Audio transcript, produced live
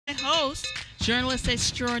host, journalist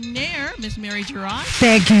extraordinaire, Miss Mary Gerard.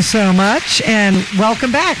 Thank you so much, and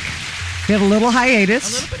welcome back. We had a little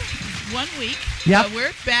hiatus. A little bit of 1 week. Yep. But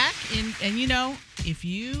we're back, and you know, if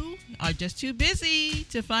you are just too busy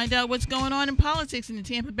to find out what's going on in politics in the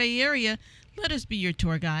Tampa Bay area, let us be your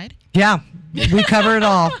tour guide. Yeah, we cover it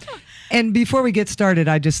all. And before we get started,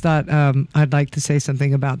 I just thought I'd like to say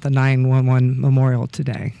something about the 9/11 memorial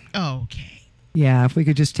today. Okay. Yeah, if we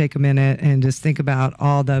could just take a minute and just think about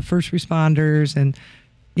all the first responders and,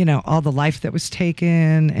 you know, all the life that was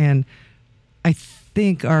taken. And I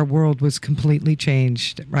think our world was completely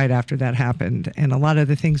changed right after that happened. And a lot of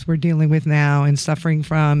the things we're dealing with now and suffering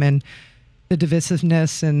from, and the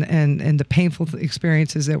divisiveness and the painful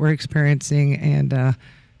experiences that we're experiencing. And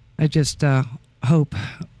I just hope,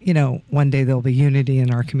 you know, one day there'll be unity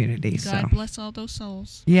in our community. God bless all those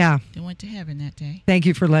souls. Yeah. They went to heaven that day. Thank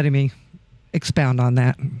you for letting me expound on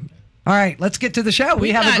that. All right, let's get to the show. We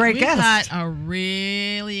have a great guest. We got a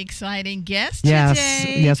really exciting guest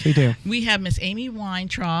today. Yes, we do. We have Miss Amy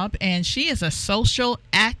Weintraub, and she is a social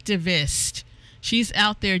activist. She's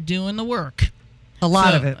out there doing the work. A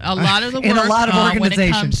lot of it. A lot of the work in a lot of organizations. when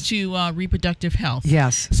it comes to reproductive health.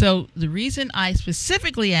 Yes. So the reason I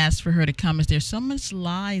specifically asked for her to come is there's so much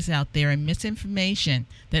lies out there and misinformation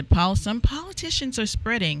that some politicians are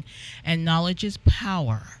spreading, and knowledge is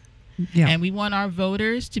power. Yeah. And we want our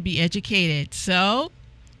voters to be educated. So,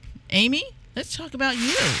 Amy, let's talk about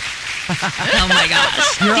you. Oh my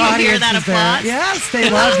gosh. Your Do you hear audience that is there. applause? Yes, they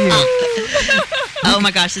love you. Oh my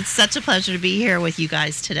gosh, it's such a pleasure to be here with you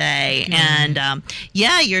guys today. And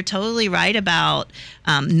yeah, you're totally right about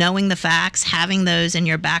knowing the facts, having those in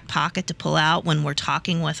your back pocket to pull out when we're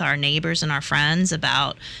talking with our neighbors and our friends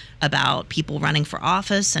about people running for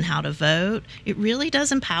office and how to vote. It really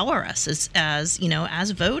does empower us as you know,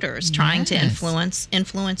 as voters trying to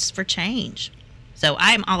influence for change. So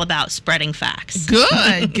I'm all about spreading facts.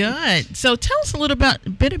 Good, good. So tell us a little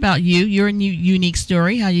bit about you, your unique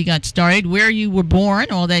story, how you got started, where you were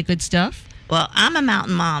born, all that good stuff. Well, I'm a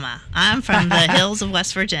mountain mama. I'm from the hills of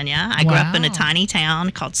West Virginia. I grew up in a tiny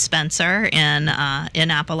town called Spencer in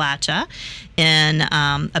Appalachia, in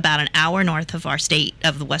about an hour north of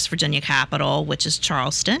the West Virginia capital, which is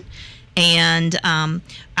Charleston. And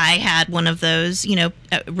I had one of those, you know,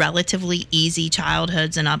 relatively easy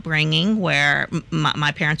childhoods and upbringing where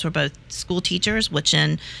my parents were both school teachers, which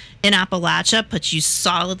in Appalachia puts you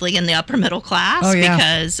solidly in the upper middle class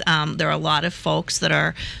because there are a lot of folks that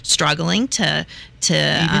are struggling to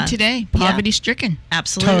even today, poverty stricken.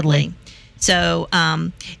 Absolutely. Totally. So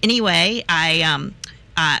anyway,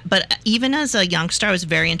 but even as a youngster, I was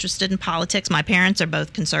very interested in politics. My parents are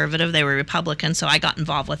both conservative. They were Republicans, so I got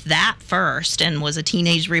involved with that first and was a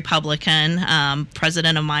teenage Republican,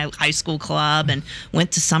 president of my high school club, and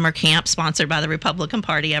went to summer camp sponsored by the Republican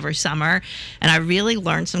Party every summer. And I really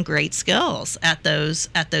learned some great skills at those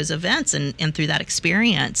events and through that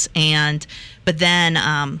experience. But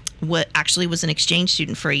then what actually was an exchange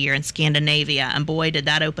student for a year in Scandinavia, and boy, did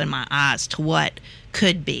that open my eyes to what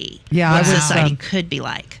could be, what society could be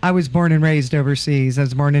like. I was born and raised overseas. I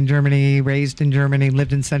was born in Germany, raised in Germany,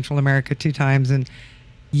 lived in Central America 2 times, and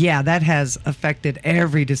yeah, that has affected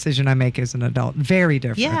every decision I make as an adult. Very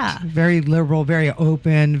different. Yeah. Very liberal, very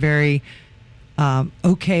open, very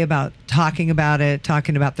okay about talking about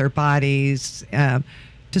their bodies.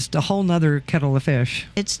 Just a whole nother kettle of fish.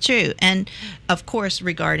 It's true. And of course,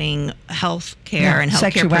 regarding health care and health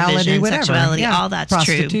care sexuality, provision, whatever. sexuality, all that's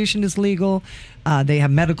true. Prostitution is legal. They have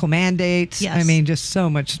medical mandates. Yes. I mean, just so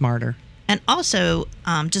much smarter. And also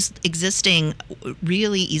just existing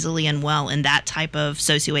really easily and well in that type of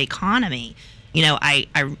socioeconomy. You know,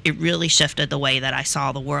 it really shifted the way that I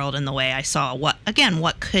saw the world and the way I saw what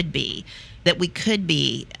could be. That we could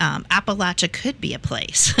be, Appalachia could be a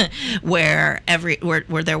place where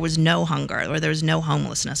there was no hunger, where there was no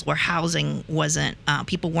homelessness, where housing wasn't,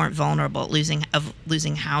 people weren't vulnerable at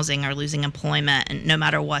losing housing or losing employment, and no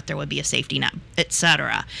matter what, there would be a safety net,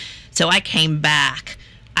 etc. So I came back.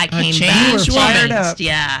 changed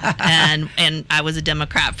Yeah, and I was a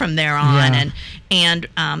Democrat from there on, and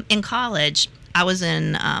in college. I was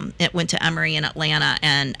went to Emory in Atlanta,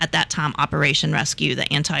 and at that time, Operation Rescue, the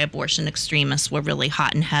anti-abortion extremists, were really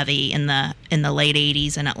hot and heavy in the late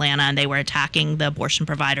 80s in Atlanta, and they were attacking the abortion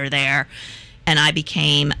provider there. And I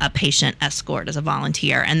became a patient escort as a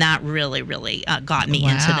volunteer, and that really, really got me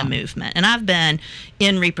into the movement. And I've been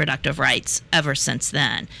in reproductive rights ever since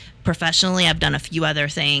then. Professionally, I've done a few other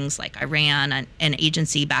things, like I ran an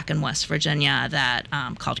agency back in West Virginia that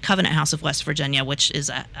called Covenant House of West Virginia, which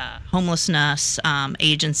is a homelessness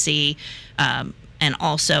agency, and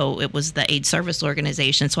also it was the AIDS service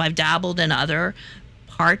organization. So I've dabbled in other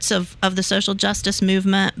parts of the social justice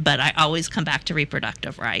movement, but I always come back to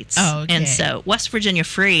reproductive rights. Oh, okay. And so West Virginia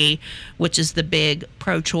Free, which is the big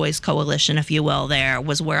pro-choice coalition, if you will, there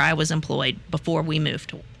was where I was employed before we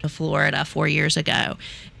moved to Florida 4 years ago.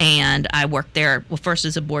 And I worked there, well, first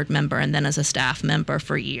as a board member and then as a staff member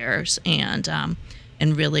for years, and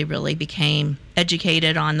really, really became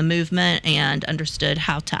educated on the movement and understood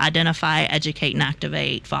how to identify, educate, and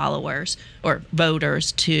activate followers or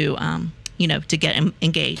voters to to get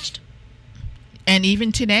engaged. And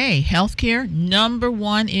even today, healthcare, number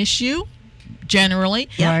one issue, generally,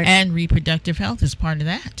 Right. and reproductive health is part of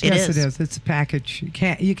that. It Yes, is. it is. It's a package. You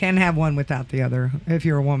can't have one without the other if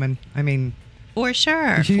you're a woman. I mean, For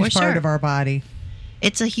sure. a huge for part sure. of our body.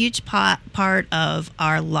 It's a huge part of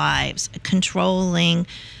our lives, controlling,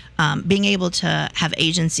 being able to have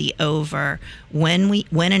agency over when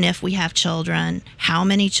and if we have children, how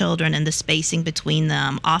many children, and the spacing between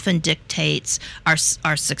them often dictates our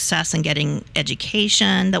success in getting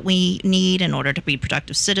education that we need in order to be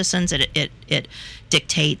productive citizens. It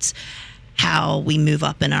dictates how we move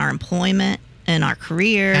up in our employment and our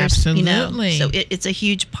careers. Absolutely. So it's a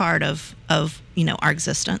huge part of our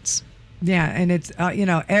existence. Yeah, and it's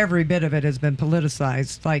every bit of it has been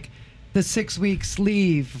politicized. Like the 6 weeks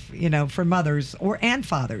leave, for mothers and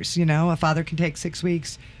fathers. A father can take 6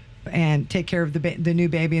 weeks and take care of the new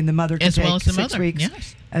baby, and the mother can As take well as the 6 mother, weeks.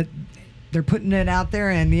 yes. They're putting it out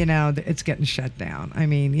there, and it's getting shut down. I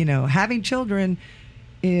mean, having children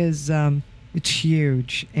is it's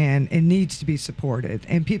huge, and it needs to be supported,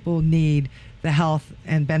 and people need the health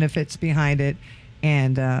and benefits behind it.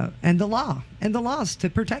 And the laws to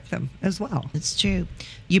protect them as well. It's true.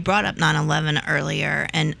 You brought up 9/11 earlier,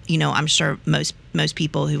 and I'm sure most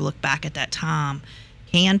people who look back at that time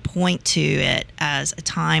can point to it as a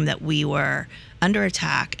time that we were under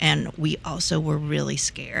attack, and we also were really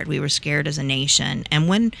scared. We were scared as a nation. And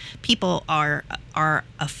when people are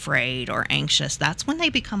afraid or anxious, that's when they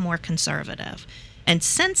become more conservative. And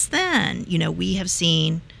since then, we have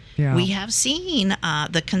seen. Yeah. We have seen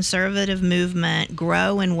the conservative movement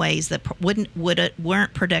grow in ways that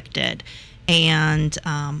weren't predicted, and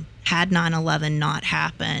had 9/11 not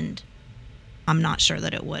happened, I'm not sure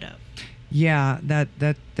that it would have. Yeah,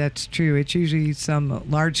 that's true. It's usually some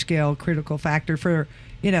large-scale critical factor for,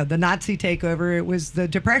 the Nazi takeover. It was the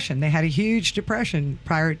Depression. They had a huge depression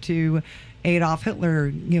prior to Adolf Hitler,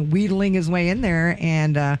 wheedling his way in there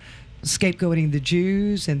and scapegoating the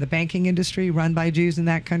Jews and the banking industry run by Jews in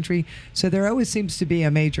that country. So there always seems to be a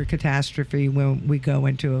major catastrophe when we go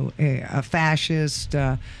into a fascist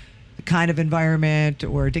kind of environment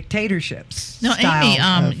or dictatorships. Now, style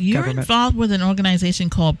Amy, of you're government. involved with an organization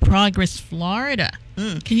called Progress Florida.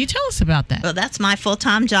 Can you tell us about that? Well, that's my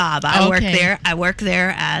full-time job. I work Okay. there. I work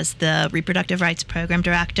there as the Reproductive Rights Program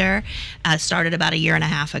Director. I started about a year and a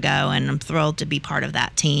half ago, and I'm thrilled to be part of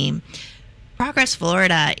that team. Progress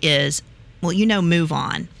Florida is, Move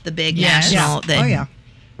On, the big Yes. national thing. Oh, yeah.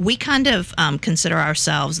 We kind of consider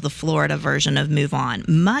ourselves the Florida version of Move On.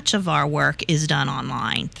 Much of our work is done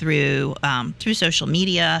online through social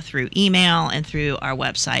media, through email, and through our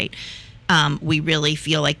website. We really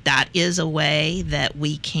feel like that is a way that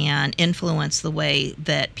we can influence the way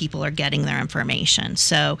that people are getting their information.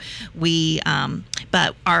 So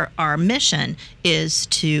but our mission is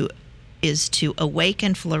to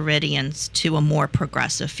awaken Floridians to a more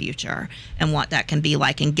progressive future and what that can be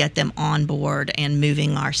like, and get them on board and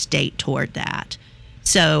moving our state toward that.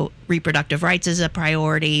 So reproductive rights is a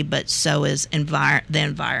priority, but so is the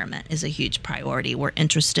environment is a huge priority. We're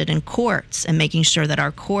interested in courts and making sure that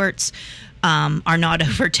our courts are not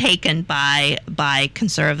overtaken by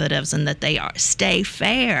conservatives, and that they stay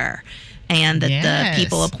fair, and that Yes. the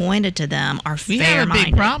people appointed to them are We have a fair-minded.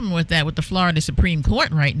 big problem with that with the Florida Supreme Court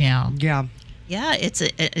right now. Yeah. Yeah, it's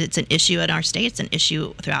an issue in our state. It's an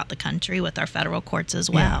issue throughout the country with our federal courts as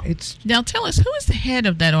well. Yeah, it's Now, tell us, who is the head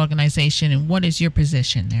of that organization and what is your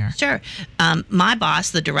position there? Sure. My boss,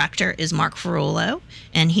 the director, is Mark Ferrulo,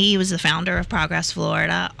 and he was the founder of Progress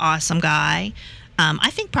Florida. Awesome guy.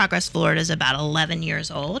 I think Progress Florida is about 11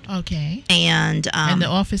 years old. Okay. And And the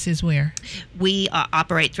office is where? we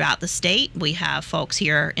operate throughout the state. We have folks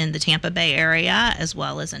here in the Tampa Bay area as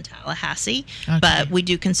well as in Tallahassee. Okay. But we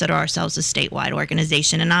do consider ourselves a statewide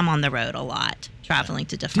organization, and I'm on the road a lot, traveling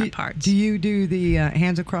to different parts. Do you do the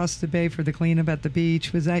Hands Across the Bay for the cleanup at the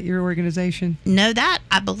beach? Was that your organization? No,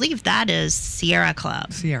 I believe that is Sierra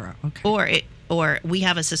Club. Sierra. Okay. or we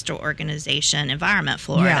have a sister organization, Environment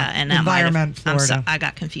Florida, Yeah, and that Environment Florida. I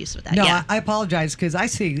got confused with that. No, Yeah. I apologize because I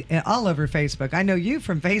see it all over Facebook. I know you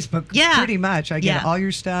from Facebook Yeah. pretty much. I get all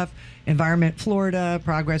your stuff. Environment Florida,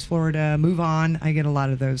 Progress Florida, Move On. I get a lot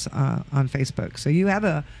of those on Facebook. So you have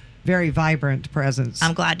a very vibrant presence.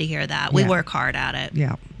 I'm glad to hear that. We work hard at it.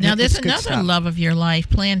 Yeah. Now, there's It's good another stuff. love of your life,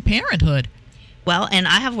 Planned Parenthood. Well, and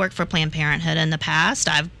I have worked for Planned Parenthood in the past.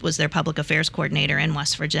 I was their public affairs coordinator in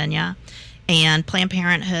West Virginia, and Planned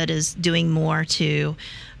Parenthood is doing more to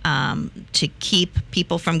keep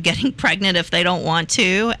people from getting pregnant if they don't want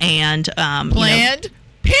to, and Planned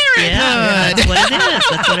Parenthood. Yeah, that's what it is.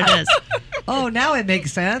 That's what it is. Oh, now it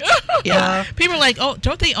makes sense. Yeah. People are like, oh,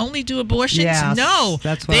 don't they only do abortions? Yes, No,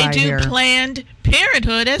 that's what they I do hear. Planned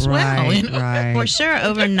Parenthood as well. Right, You know? right. For sure,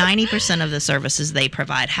 over 90% of the services they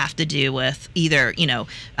provide have to do with either,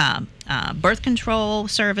 birth control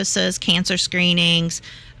services, cancer screenings.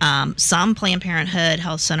 Some Planned Parenthood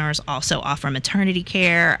health centers also offer maternity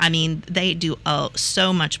care. I mean, they do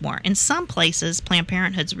so much more. In some places, Planned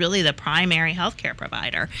Parenthood's really the primary health care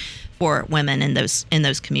provider for women in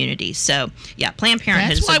those communities. So, yeah, Planned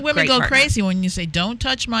Parenthood That's is why a women great go partner. crazy when you say, don't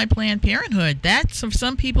touch my Planned Parenthood. That's, for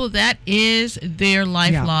some people, that is their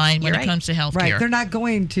lifeline when You're it right. comes to health Right. care. They're not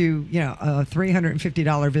going to, a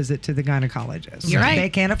 $350 visit to the gynecologist. You're right. They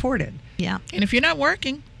can't afford it. Yeah. And if you're not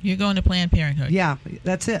working, you're going to Planned Parenthood. Yeah,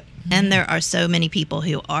 that's it. And there are so many people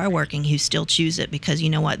who are working who still choose it because you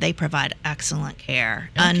know what? They provide excellent care,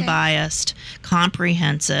 unbiased,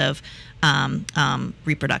 comprehensive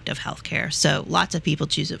reproductive health care. So lots of people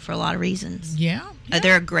choose it for a lot of reasons. Yeah.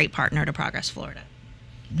 They're a great partner to Progress Florida.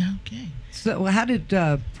 Okay. So how did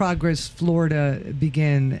Progress Florida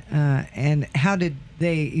begin, and how did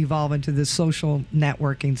they evolve into the social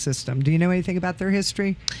networking system? Do you know anything about their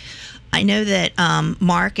history? I know that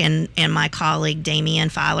Mark and my colleague Damian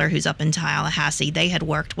Fowler, who's up in Tallahassee, they had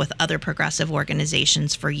worked with other progressive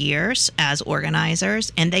organizations for years as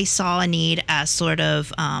organizers, and they saw a need as sort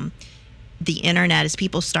of the internet, as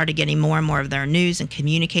people started getting more and more of their news and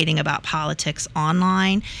communicating about politics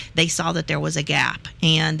online, they saw that there was a gap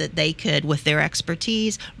and that they could, with their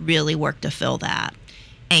expertise, really work to fill that.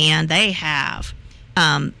 And they have.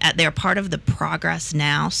 They're part of the Progress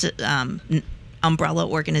Now umbrella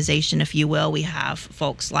organization, if you will. We have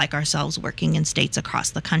folks like ourselves working in states across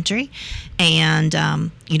the country and,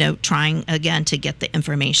 trying, again, to get the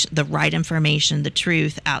information, the right information, the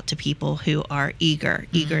truth out to people who are eager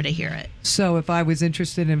to hear it. So if I was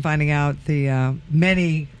interested in finding out the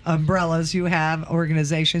many umbrellas you have,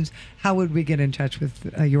 organizations, how would we get in touch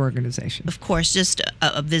with your organization? Of course, just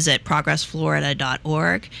visit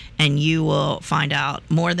progressflorida.org and you will find out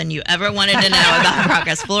more than you ever wanted to know about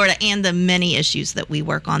Progress Florida and the many issues that we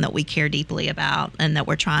work on, that we care deeply about, and that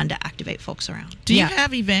we're trying to activate folks around. Do you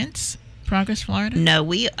have events, Progress Florida? No,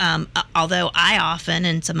 we, although I often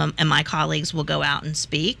and some of my colleagues will go out and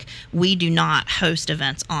speak, we do not host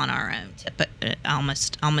events on our own, but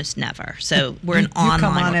almost never. So we're an online You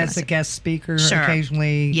come on as a organization. guest speaker Sure.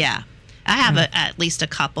 occasionally. Yeah. I have at least a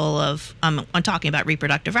couple of, I'm talking about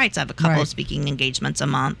reproductive rights, I have a couple of speaking engagements a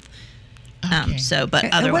month. Okay. But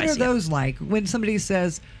And otherwise, what are those like? When somebody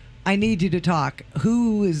says, I need you to talk,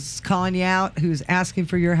 who is calling you out? Who's asking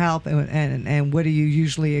for your help? And what do you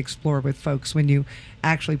usually explore with folks when you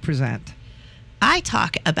actually present? I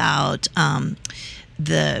talk about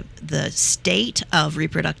the state of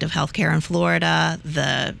reproductive health care in Florida,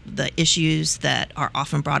 the issues that are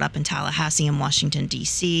often brought up in Tallahassee and Washington,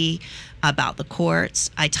 D.C., about the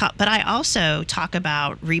courts. But I also talk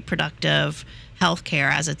about reproductive health care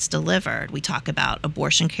as it's delivered. We talk about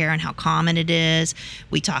abortion care and how common it is.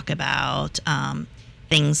 We talk about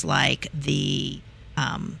things like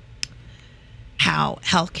how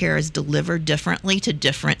healthcare is delivered differently to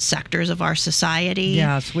different sectors of our society.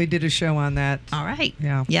 Yes, we did a show on that. All right.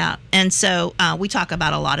 Yeah. And so we talk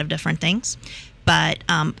about a lot of different things. But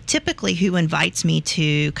typically who invites me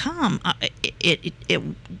to come, it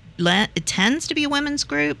tends to be women's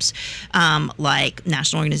groups like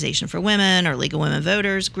National Organization for Women or League of Women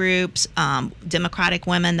Voters groups, Democratic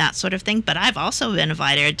women, that sort of thing. But I've also been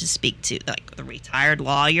invited to speak to like the retired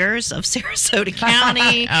lawyers of Sarasota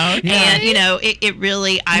County. And, it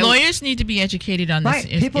really... Lawyers need to be educated on this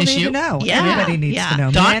issue. People need to know. Yeah. Everybody needs to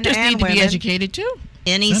know. Doctors Men and need to be women. educated too.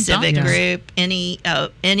 Any civic Sometimes. group, anybody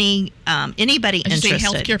I should say interested.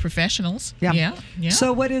 healthcare professionals. Yeah. Yeah.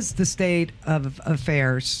 So what is the state of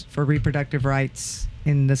affairs for reproductive rights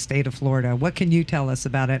in the state of Florida? What can you tell us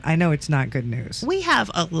about it? I know it's not good news. We have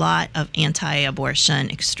a lot of anti-abortion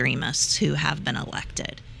extremists who have been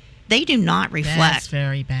elected. they do not reflect. That's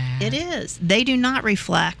very bad. It is. They do not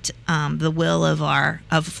reflect the will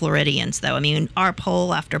of Floridians, though. I mean, our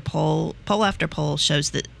poll after poll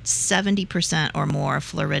shows that 70% or more of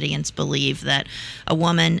Floridians believe that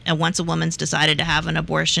once a woman's decided to have an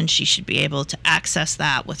abortion, she should be able to access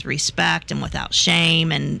that with respect and without shame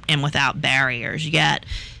and without barriers. Yet,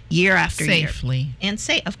 year after safely. year, and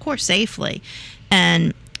of course, safely,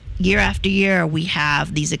 and year after year, we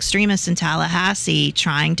have these extremists in Tallahassee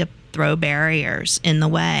trying to throw barriers in the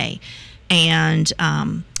way, and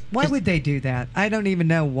why would they do that? I don't even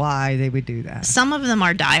know why they would do that. Some of them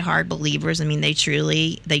are diehard believers. I mean, they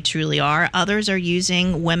truly are. Others are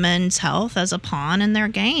using women's health as a pawn in their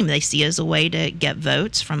game. They see it as a way to get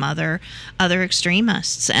votes from other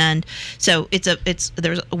extremists, and so why Some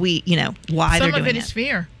they're doing it. Some of it is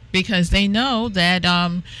fear, because they know that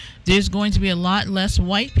there's going to be a lot less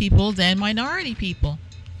white people than minority people.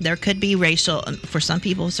 There could be racial, for some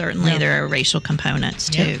people, certainly there are racial components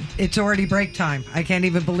too. Yep. It's already break time. I can't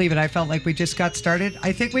even believe it. I felt like we just got started.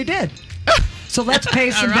 I think we did. So let's pay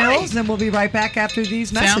some bills, and we'll be right back after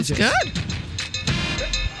these messages. Sounds good.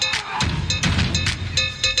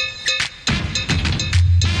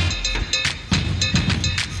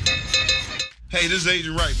 Hey, this is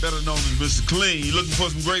Agent Wright, better known as Mr. Clean. You looking for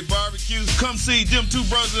some great barbecue? Come see them two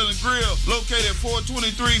brothers on the grill, located at 423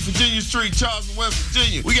 Virginia Street, Charleston, West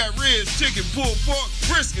Virginia. We got ribs, chicken, pulled pork,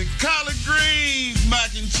 brisket, collard greens,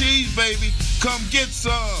 mac and cheese, baby. Come get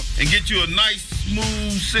some and get you a nice,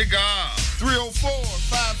 smooth cigar.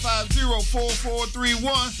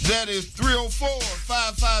 304-550-4431. That is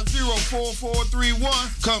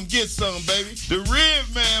 304-550-4431. Come get some, baby. The Rib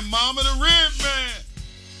Man, mama, the Rib Man.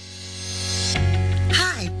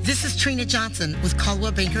 Hi, this is Trina Johnson with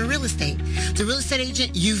Caldwell Banker Real Estate, the real estate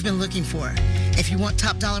agent you've been looking for. If you want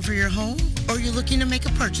top dollar for your home or you're looking to make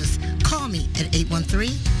a purchase, call me at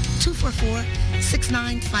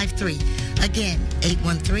 813-244-6953. Again,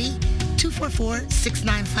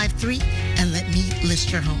 813-244-6953, and let me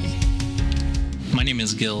list your home. My name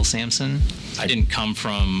is Gil Sampson. I didn't come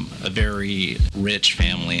from a very rich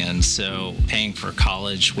family, and so paying for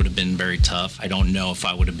college would have been very tough. I don't know if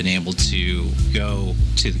I would have been able to go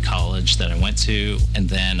to the college that I went to, and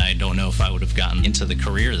then I don't know if I would have gotten into the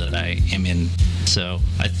career that I am in. So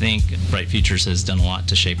I think Bright Futures has done a lot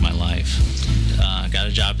to shape my life. Got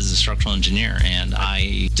a job as a structural engineer, and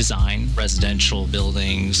I design residential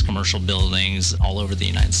buildings, commercial buildings all over the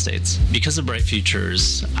United States. Because of Bright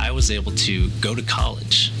Futures, I was able to go to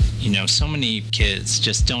college. You know, so many kids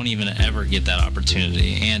just don't even ever get that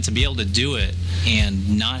opportunity, and to be able to do it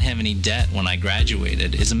and not have any debt when I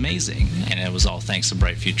graduated is amazing, and it was all thanks to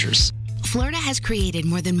Bright Futures. Florida has created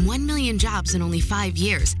more than 1 million jobs in only 5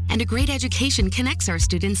 years, and a great education connects our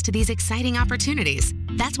students to these exciting opportunities.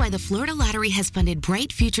 That's why the Florida Lottery has funded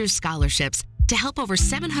Bright Futures scholarships to help over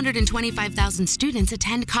 725,000 students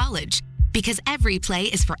attend college. Because every play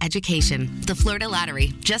is for education. The Florida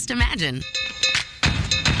Lottery. Just imagine.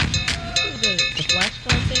 The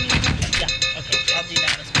flashcard thing? Yeah, okay, I'll do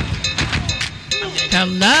that as well.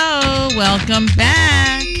 Hello, welcome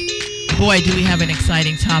back. Boy, do we have an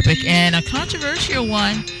exciting topic and a controversial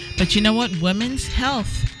one. But you know what? Women's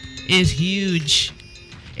health is huge.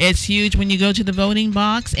 It's huge when you go to the voting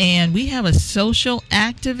box, and we have a social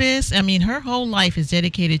activist. I mean, her whole life is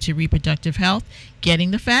dedicated to reproductive health,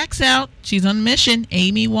 getting the facts out. She's on a mission.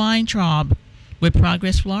 Amy Weintraub with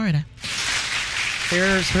Progress Florida.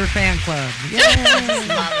 There's her fan club. Yes,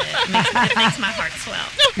 love it. It makes my heart swell.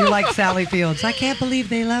 You're like Sally Fields. I can't believe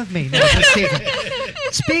they love me. No, just kidding.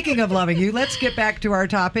 Speaking of loving you, let's get back to our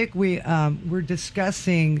topic. We're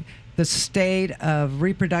discussing the state of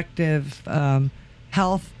reproductive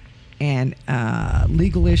health and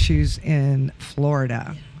legal issues in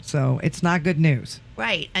Florida. So it's not good news.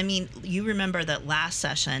 Right. I mean, you remember that last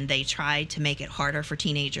session, they tried to make it harder for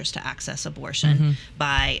teenagers to access abortion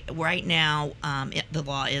by, right now, the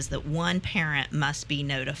law is that one parent must be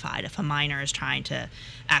notified if a minor is trying to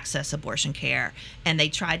access abortion care. And they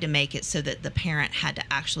tried to make it so that the parent had to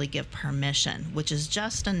actually give permission, which is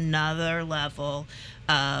just another level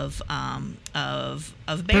of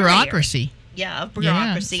barrier. Bureaucracy. Yeah, of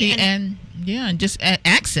bureaucracy. Yeah, and just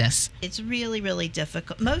access. It's really, really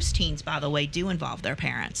difficult. Most teens, by the way, do involve their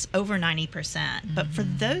parents, over 90%. But for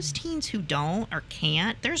those teens who don't or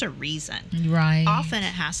can't, there's a reason. Right. Often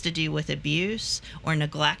it has to do with abuse or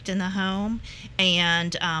neglect in the home.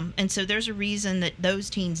 And so there's a reason that those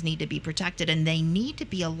teens need to be protected, and they need to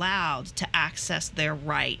be allowed to access their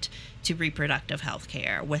right to reproductive health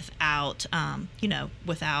care without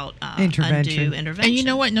Intervention. undue intervention. And you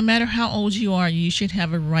know what? No matter how old you are, you should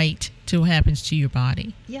have a right to what happens to your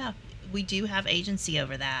body. Yeah. we do have agency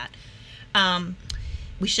over that.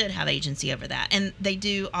 We should have agency over that, and they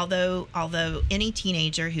do. Although any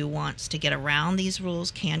teenager who wants to get around these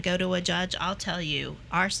rules can go to a judge, I'll tell you,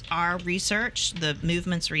 our research, the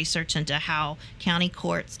movement's research into how county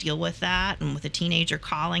courts deal with that, and with a teenager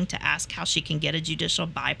calling to ask how she can get a judicial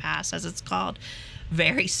bypass, as it's called,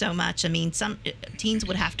 vary so much. I mean, some teens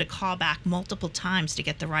would have to call back multiple times to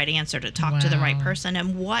get the right answer, to talk to the right person.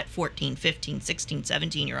 And what 14, 15, 16,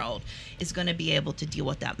 17-year-old is going to be able to deal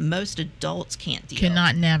with that? Most adults can't deal.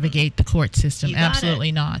 Cannot navigate the court system.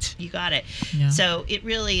 Absolutely not. You got it. Yeah. So it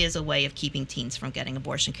really is a way of keeping teens from getting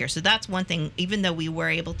abortion care. So that's one thing. Even though we were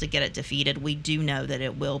able to get it defeated, we do know that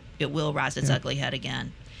it will rise its ugly head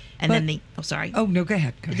again. And then sorry. Oh no, go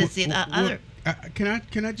ahead. Other. Can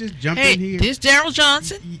I just jump in here? This is Daryl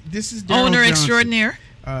Johnson. This is Daryl owner Johnson, extraordinaire.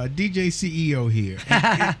 DJ CEO here.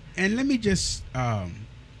 And let me just, I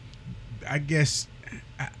guess,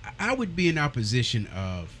 I would be in opposition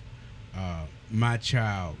of my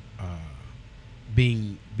child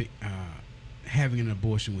having an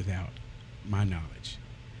abortion without my knowledge.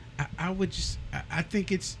 I think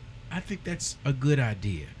that's a good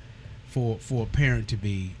idea for a parent to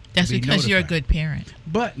be. That's because notified. you're a good parent.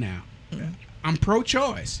 But now, I'm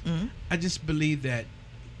pro-choice. I just believe that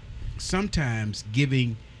sometimes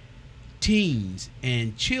giving teens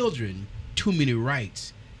and children too many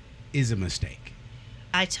rights is a mistake.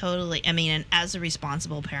 I mean, and as a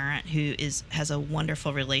responsible parent who has a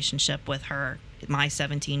wonderful relationship with my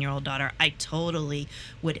 17-year-old daughter, I totally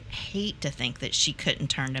would hate to think that she couldn't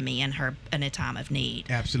turn to me in a time of need.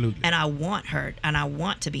 Absolutely. And I want her, and I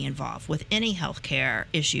want to be involved with any health care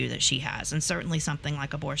issue that she has. And certainly something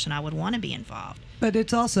like abortion, I would want to be involved. But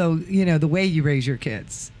it's also, the way you raise your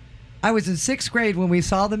kids. I was in 6th grade when we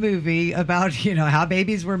saw the movie about, how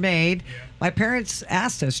babies were made. Yeah. My parents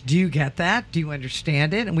asked us, do you get that? Do you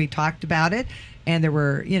understand it? And we talked about it. And there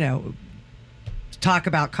were, talk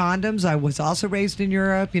about condoms. I was also raised in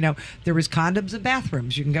Europe. There was condoms in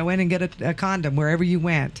bathrooms. You can go in and get a condom wherever you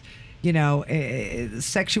went.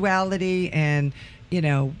 Sexuality and,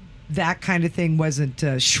 that kind of thing wasn't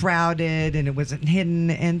shrouded and it wasn't hidden.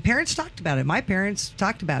 And parents talked about it. My parents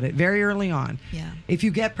talked about it very early on. Yeah. If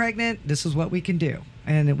you get pregnant, this is what we can do.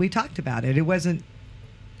 And we talked about it. It wasn't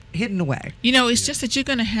hidden away. It's just that you're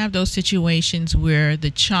going to have those situations where the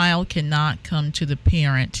child cannot come to the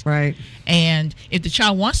parent. Right. And if the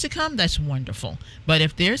child wants to come, that's wonderful. But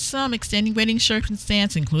if there's some extenuating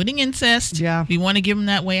circumstance, including incest, we want to give them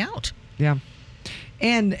that way out. Yeah.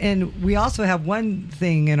 And we also have one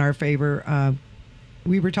thing in our favor.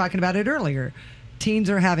 We were talking about it earlier. Teens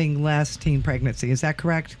are having less teen pregnancy. Is that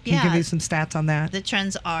correct? Can you give me some stats on that? The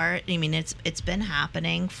trends are, it's been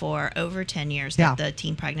happening for over 10 years that the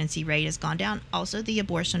teen pregnancy rate has gone down. Also, the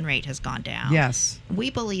abortion rate has gone down. Yes. We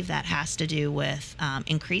believe that has to do with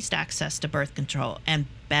increased access to birth control and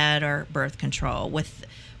better birth control with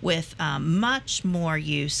much more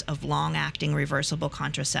use of long-acting reversible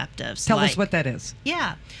contraceptives. Tell us what that is.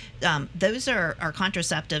 Yeah. Those are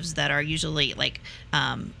contraceptives that are usually like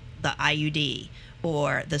the IUD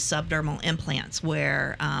or the subdermal implants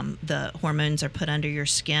where the hormones are put under your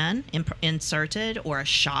skin, inserted, or a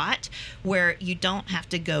shot where you don't have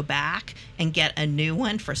to go back and get a new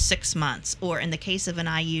one for 6 months. Or in the case of an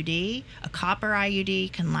IUD, a copper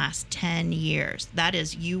IUD can last 10 years. That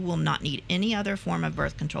is, you will not need any other form of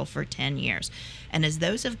birth control for 10 years. And as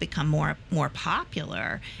those have become more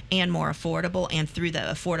popular and more affordable, and through the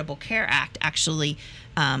Affordable Care Act, actually,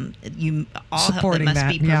 Supporting must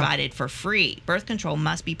that, be provided for free. Birth control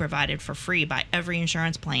must be provided for free by every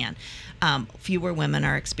insurance plan. Fewer women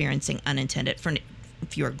are experiencing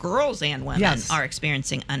fewer girls and women are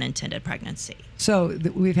experiencing unintended pregnancy. So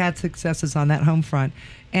we've had successes on that home front.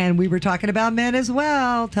 And we were talking about men as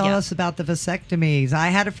well. Tell us about the vasectomies. I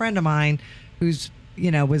had a friend of mine who's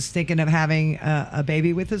was thinking of having a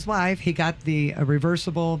baby with his wife. He got a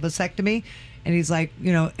reversible vasectomy, and he's like,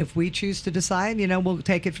 if we choose to decide, we'll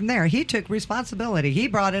take it from there. He took responsibility. He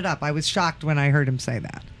brought it up. I was shocked when I heard him say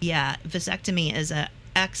that. Yeah, vasectomy is an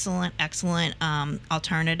excellent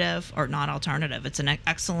alternative, or not alternative. It's an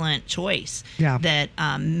excellent choice that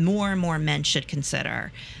more and more men should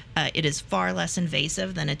consider. It is far less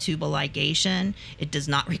invasive than a tubal ligation. It does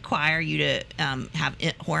not require you to have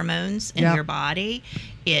hormones in your body.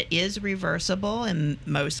 It is reversible in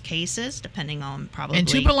most cases, depending on probably. And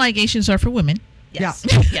tubal ligations are for women. Yes.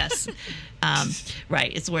 Yes.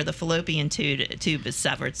 Right. It's where the fallopian tube is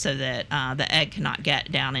severed so that the egg cannot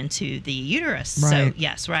get down into the uterus. Right. So,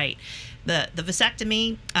 yes, right. The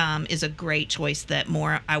vasectomy is a great choice that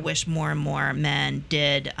I wish more and more men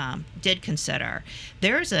did consider.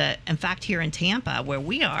 In fact, here in Tampa, where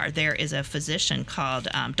we are, there is a physician called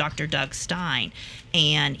Dr. Doug Stein,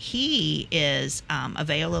 and he is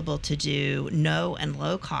available to do no and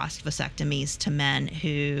low cost vasectomies to men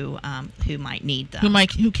who might need them.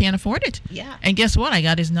 Who can't afford it. Yeah. And guess what? I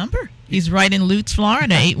got his number. He's right in Lutz,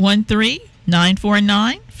 Florida,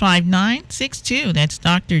 813-949-5962. That's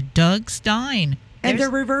Dr. Doug Stein. And they're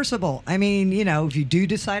reversible. I mean, if you do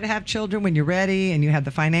decide to have children when you're ready and you have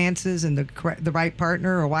the finances and the right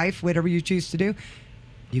partner or wife, whatever you choose to do,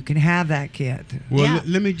 you can have that kid. Well,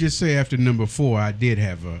 let me just say, after number 4, I did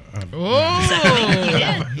have a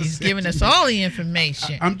he's giving us all the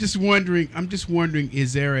information. I'm just wondering,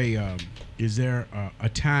 is there a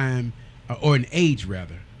time or an age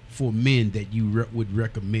rather for men that you would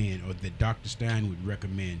recommend, or that Dr. Stein would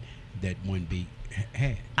recommend that one be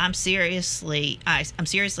had? I'm seriously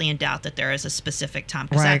in doubt that there is a specific time,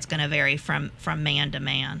 because that's going to vary from man to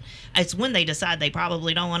man. It's when they decide they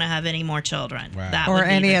probably don't want to have any more children. Right. That or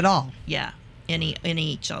any at all. Yeah.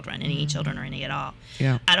 Any children or any at all.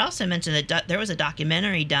 Yeah. I'd also mention that there was a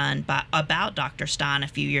documentary done about Dr. Stein a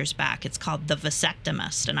few years back. It's called The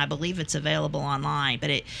Vasectomist, and I believe it's available online. But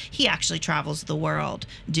he actually travels the world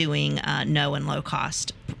doing no and low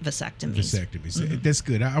cost vasectomies. Mm-hmm. That's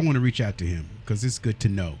good. I want to reach out to him because it's good to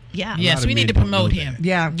know. Yeah. Yes, we need to promote him.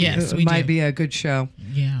 Yeah. Yes, it might be a good show.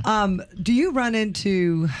 Yeah. Do you run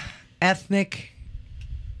into ethnic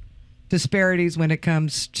disparities when it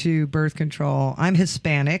comes to birth control? I'm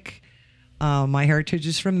Hispanic. My heritage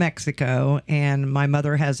is from Mexico, and my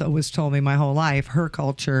mother has always told me my whole life her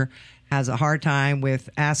culture has a hard time with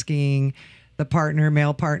asking the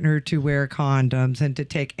male partner, to wear condoms and to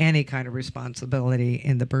take any kind of responsibility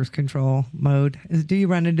in the birth control mode. Do you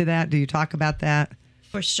run into that? Do you talk about that?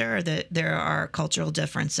 For sure, that there are cultural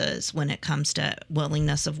differences when it comes to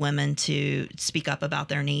willingness of women to speak up about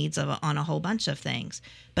their needs on a whole bunch of things.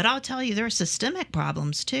 But I'll tell you, there are systemic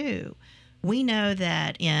problems too. We know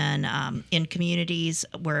that in communities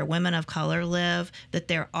where women of color live, that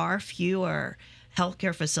there are fewer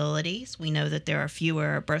healthcare facilities. We know that there are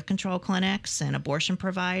fewer birth control clinics and abortion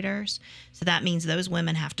providers. So that means those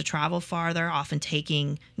women have to travel farther, often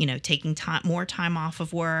taking more time off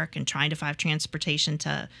of work and trying to find transportation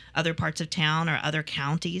to other parts of town or other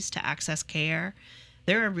counties to access care.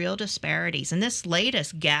 There are real disparities. And this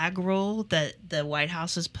latest gag rule that the White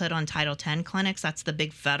House has put on Title X clinics, that's the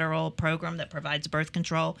big federal program that provides birth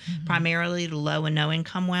control primarily to low and no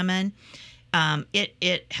income women. It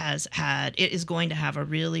is going to have a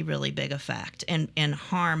really, really big effect and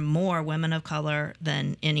harm more women of color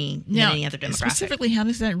than any other demographic. Specifically, how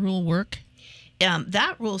does that rule work?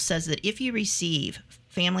 That rule says that if you receive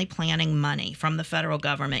family planning money from the federal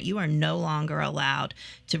government, you are no longer allowed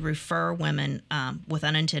to refer women with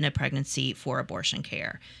unintended pregnancy for abortion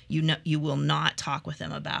care. You will not talk with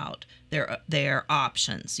them about their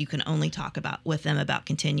options. You can only talk with them about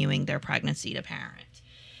continuing their pregnancy to parent.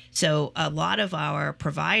 So a lot of our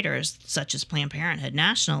providers, such as Planned Parenthood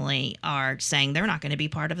nationally, are saying they're not going to be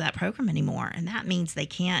part of that program anymore. And that means they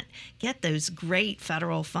can't get those great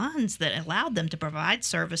federal funds that allowed them to provide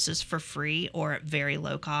services for free or at very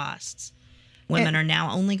low costs. Women are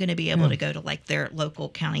now only going to be able to go to their local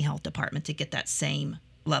county health department to get that same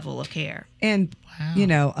level of care. And,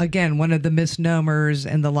 again, one of the misnomers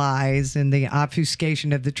and the lies and the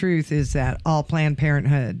obfuscation of the truth is that all Planned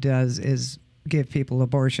Parenthood does is give people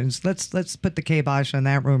abortions. Let's put the kibosh on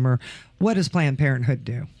that rumor. What does Planned Parenthood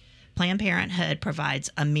do? Planned Parenthood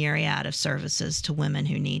provides a myriad of services to women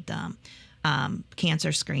who need them.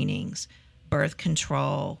 Cancer screenings, birth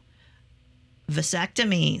control,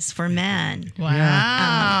 vasectomies for men.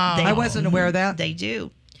 Wow. Yeah. I wasn't aware of that. They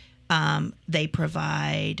do. They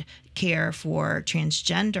provide care for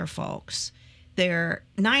transgender folks. Over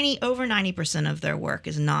 90% of their work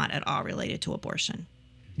is not at all related to abortion.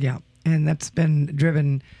 Yeah. And that's been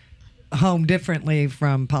driven home differently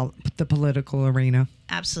from the political arena.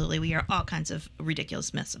 Absolutely. We hear all kinds of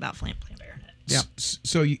ridiculous myths about Planned Parenthood. Yeah.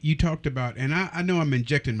 So you talked about, and I know I'm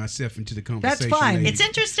injecting myself into the conversation. That's fine. It's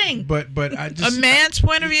interesting. But I just... A man's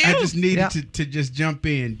point of view? I just needed to just jump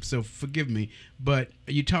in, so forgive me. But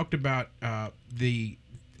you talked about the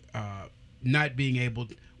not being able...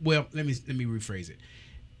 Well, let me rephrase it.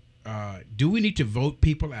 Do we need to vote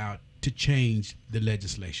people out to change the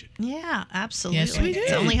legislation? Yeah, absolutely. Yes, we do. It's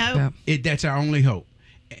the only hope. Yeah. That's our only hope.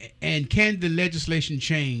 And can the legislation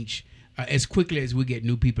change as quickly as we get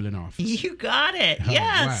new people in office. You got it. Oh,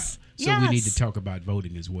 Yes. Wow. So we need to talk about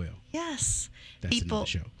voting as well. Yes. That's another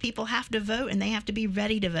show. People have to vote, and they have to be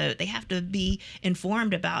ready to vote. They have to be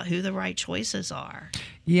informed about who the right choices are.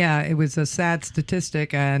 Yeah, it was a sad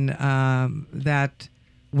statistic, and that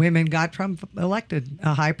women got Trump elected.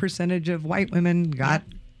 A high percentage of white women got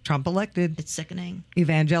Trump elected. It's sickening.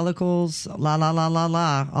 Evangelicals,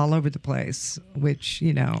 all over the place, which,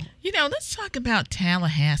 let's talk about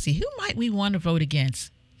Tallahassee. Who might we want to vote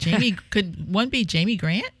against? Jamie, could one be Jamie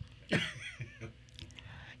Grant?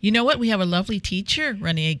 You know what? We have a lovely teacher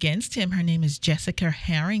running against him. Her name is Jessica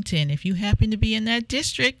Harrington. If you happen to be in that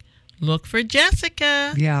district, look for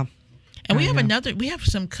Jessica. Yeah. And we have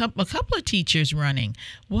a couple of teachers running.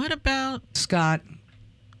 What about Scott?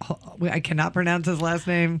 I cannot pronounce his last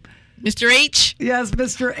name. Mr. H? Yes,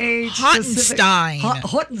 Mr. H. Hottenstein.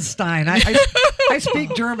 Hottenstein. I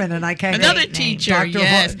speak German and I can't. Another teacher, Dr.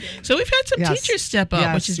 yes. So we've had some teachers step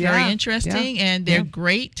up, which is very interesting, and they're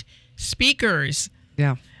great speakers.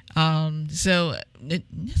 Yeah. So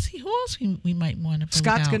let's see who else we might want to vote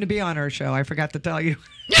Scott's going to be on our show. I forgot to tell you.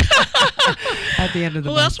 At the end of the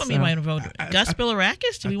month. Who else we might vote? Gus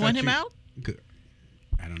Bilirakis? Do we want him out? Good.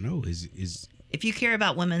 I don't know. Is if you care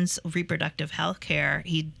about women's reproductive health care,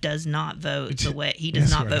 he does not vote the way he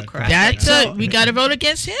does not vote correctly. We got to vote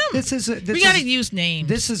against him. We got to use names.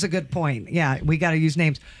 This is a good point. Yeah, we got to use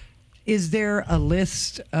names. Is there a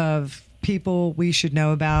list of people we should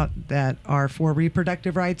know about that are for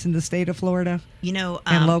reproductive rights in the state of Florida?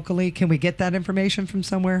 And locally, can we get that information from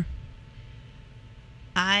somewhere?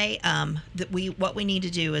 What we need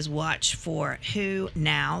to do is watch for WHO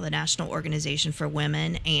Now, the National Organization for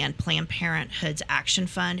Women, and Planned Parenthood's Action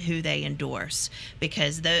Fund, who they endorse,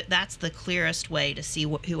 because that's the clearest way to see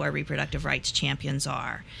who our reproductive rights champions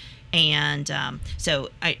are. And so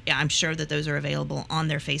I'm sure that those are available on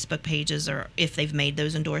their Facebook pages, or if they've made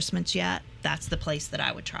those endorsements yet, that's the place that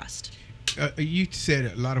I would trust. You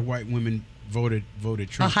said a lot of white women voted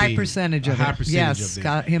Trump. A high percentage of it. Yes,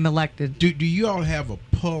 got him elected. Do you all have a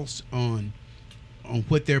pulse on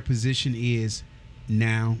what their position is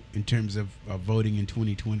now in terms of voting in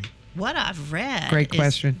 2020? What I've read Great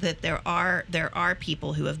question. is that there are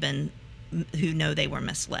people who know they were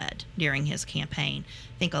misled during his campaign.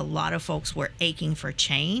 I think a lot of folks were aching for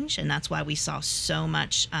change, and that's why we saw so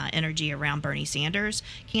much energy around Bernie Sanders'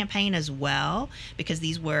 campaign as well, because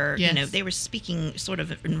these were, they were speaking sort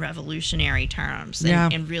of in revolutionary terms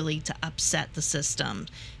and really to upset the system.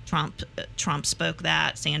 Trump spoke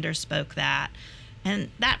that, Sanders spoke that.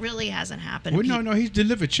 And that really hasn't happened. Well, no, he's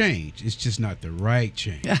delivered change. It's just not the right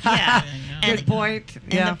change. Yeah. Good point.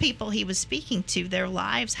 And the people he was speaking to, their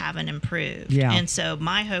lives haven't improved. Yeah. And so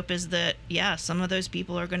my hope is that, some of those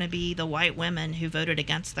people are going to be the white women who voted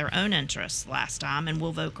against their own interests last time and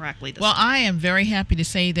will vote correctly this time. I am very happy to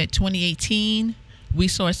say that 2018, we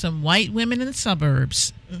saw some white women in the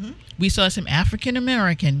suburbs. Mm-hmm. We saw some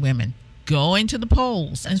African-American women going to the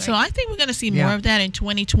polls. That's so I think we're going to see more of that in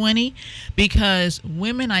 2020, because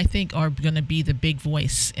women, I think, are going to be the big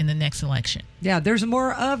voice in the next election. Yeah, there's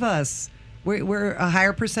more of us. We're a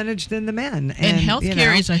higher percentage than the men. And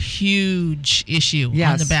healthcare is a huge issue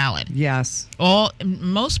on the ballot. Yes.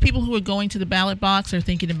 Most people who are going to the ballot box are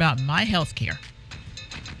thinking about my healthcare.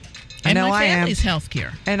 And my family's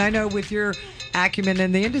healthcare. And I know with your acumen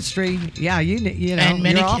in the industry, you know, and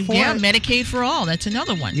you're all for it. Medicaid for all. That's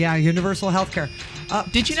another one. Yeah, universal health care.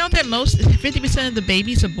 Did you know that 50% of the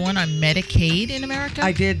babies are born on Medicaid in America?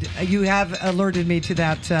 I did. You have alerted me to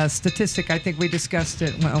that statistic. I think we discussed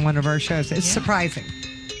it on one of our shows. It's surprising.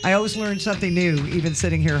 I always learn something new, even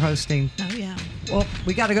sitting here hosting. Oh, yeah. Well,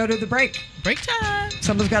 we got to go to the break. Break time.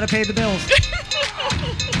 Someone's got to pay the bills.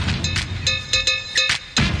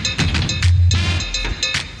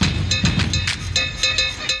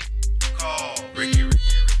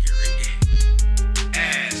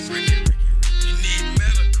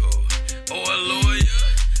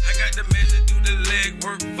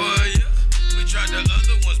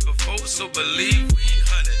 So believe we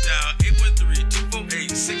hunted down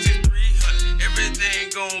 813-248-6300. Everything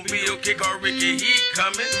gon' be okay. Call Ricky, he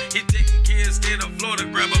coming. He taking care of state of Florida.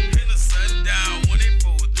 Grab a pen of sundown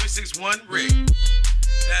 184-361 Rick.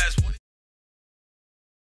 That's one.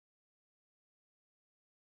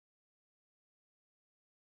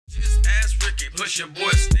 Just ask Ricky, plus your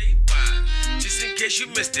boy statewide. Just in case you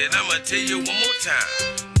missed it, I'ma tell you one more time.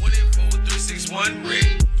 184-361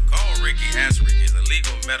 Rick. Call Ricky, ask Ricky.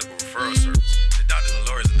 Legal and medical referral service. The doctors and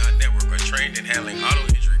lawyers in our network are trained in handling auto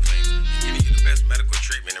injury claims and getting you the best medical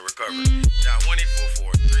treatment and recovery. Dial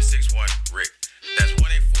 1-844-361-RICK. That's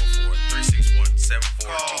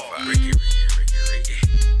 1-844-361-7425. Ricky.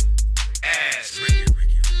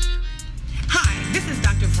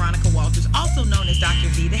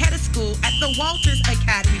 school at the Walters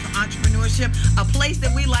Academy for Entrepreneurship, a place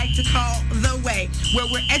that we like to call The Way, where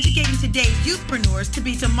we're educating today's youthpreneurs to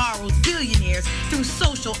be tomorrow's billionaires through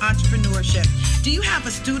social entrepreneurship. Do you have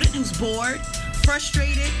a student who's bored,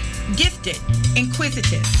 frustrated, gifted,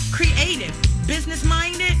 inquisitive, creative,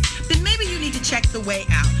 business-minded? Then maybe you need to check The Way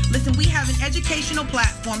out. Listen, we have an educational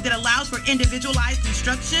platform that allows for individualized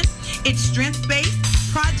instruction. It's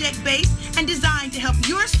strength-based, project-based, and designed to help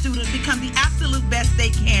your student become the absolute best they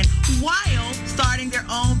can while starting their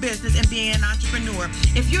own business and being an entrepreneur.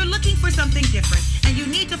 If you're looking for something different and you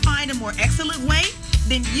need to find a more excellent way,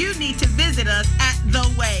 then you need to visit us at The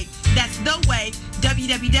Way. That's The Way,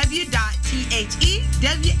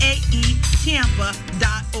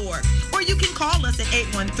 www.thewaetampa.org. Or you can call us at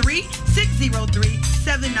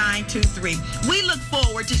 813-603-7923. We look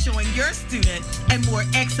forward to showing your student a more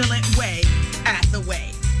excellent way at The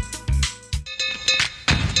Way.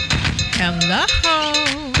 Hello.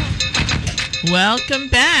 Welcome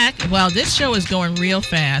back. Well, this show is going real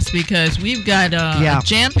fast because we've got a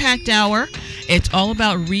jam-packed hour. It's all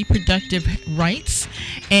about reproductive rights,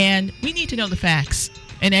 and we need to know the facts.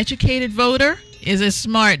 An educated voter is a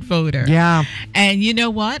smart voter. Yeah. And you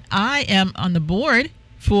know what? I am on the board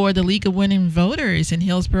for the League of Women Voters in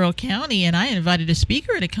Hillsborough County, and I invited a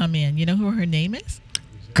speaker to come in. You know who her name is?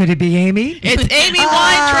 Could it be Amy? It's Amy Weintraub.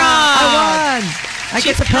 I won.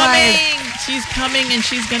 She's coming, and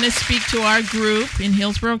she's going to speak to our group in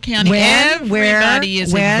Hillsborough County. Everybody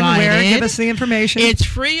is invited. Where? Give us the information. It's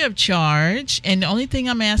free of charge, and the only thing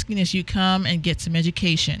I'm asking is you come and get some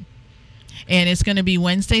education. And it's going to be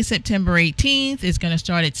Wednesday, September 18th. It's going to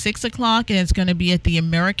start at 6 o'clock, and it's going to be at the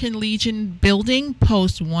American Legion Building,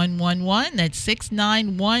 Post 111. That's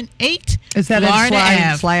 6918 Is that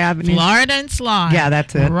Florida in Sly Avenue? Florida and Sly. Yeah,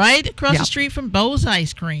 that's it. Right across the street from Bo's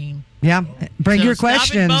Ice Cream. Yeah. Bring So your stop at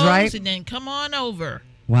questions, Bo's right? And then come on over.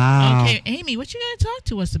 Wow. Okay, Amy, what you going to talk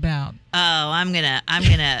to us about? Oh, I'm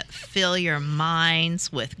gonna fill your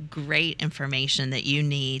minds with great information that you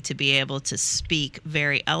need to be able to speak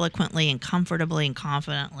very eloquently and comfortably and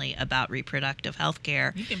confidently about reproductive health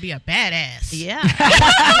care. You can be a badass. Yeah,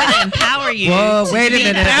 I'm gonna empower you. Whoa, wait a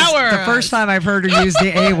minute. Power The first time I've heard her use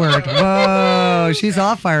the A word. Whoa, she's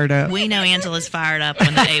all fired up. We know Angela's fired up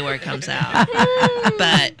when the A word comes out.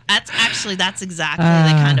 But that's exactly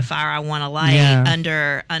the kind of fire I want to light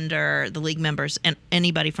under the league members and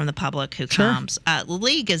anybody from the public who comes. The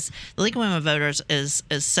League of Women Voters is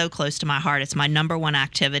so close to my heart. It's my number one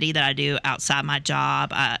activity that I do outside my job.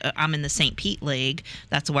 I'm in the St. Pete League.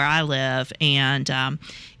 That's where I live, and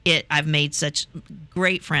I've made such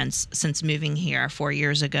great friends since moving here 4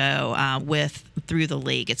 years ago through the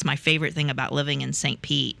League. It's my favorite thing about living in St.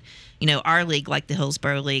 Pete. You know, our league, like the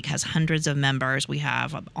Hillsborough League, has hundreds of members. We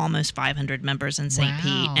have almost 500 members in St.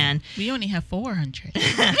 Pete, and we only have 400.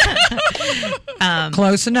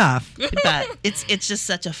 Close enough. But it's just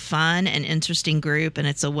such a fun and interesting group, and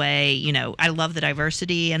it's a way. You know, I love the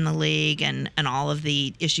diversity in the league and all of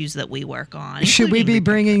the issues that we work on. Should we be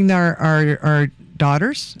bringing our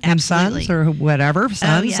daughters and Absolutely. sons or whatever?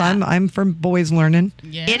 Sons. Oh, yeah. I'm from Boys Learning.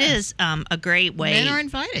 Yes. It is a great way. Men are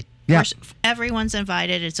invited. Yeah. Everyone's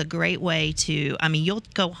invited. It's a great way to. I mean, you'll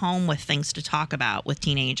go home with things to talk about with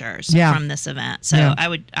teenagers from this event. So I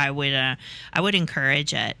would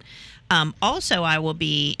encourage it. Also, I will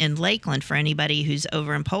be in Lakeland for anybody who's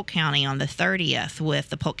over in Polk County on the 30th with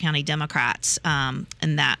the Polk County Democrats, and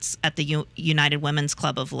that's at the United Women's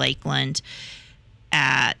Club of Lakeland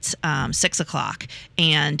at 6 o'clock.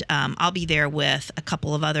 And I'll be there with a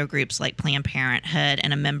couple of other groups like Planned Parenthood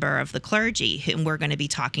and a member of the clergy, and we're going to be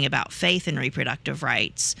talking about faith and reproductive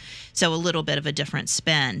rights. So a little bit of a different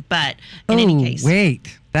spin. But in any case.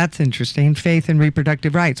 Wait, that's interesting. Faith and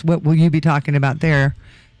reproductive rights. What will you be talking about there?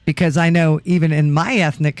 Because I know even in my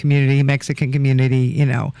ethnic community, Mexican community, you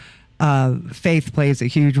know, faith plays a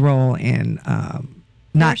huge role in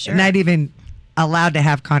not even allowed to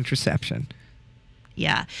have contraception.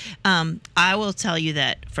 Yeah. I will tell you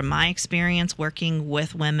that from my experience working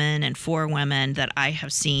with women and for women, that I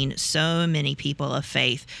have seen so many people of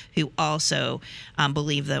faith who also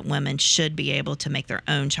believe that women should be able to make their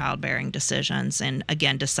own childbearing decisions, and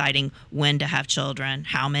again, deciding when to have children,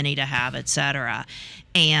 how many to have, etc.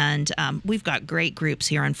 And we've got great groups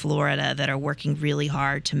here in Florida that are working really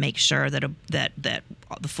hard to make sure that the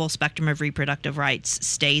full spectrum of reproductive rights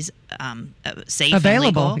stays safe,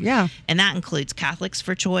 available, and legal. And that includes Catholics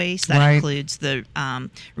for Choice. That includes the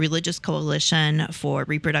Religious Coalition for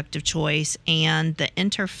Reproductive Choice and the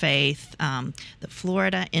Interfaith, the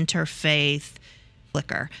Florida Interfaith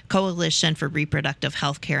Flickr, Coalition for Reproductive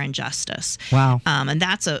Healthcare and Justice. Wow. And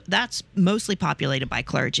that's mostly populated by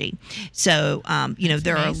clergy. So,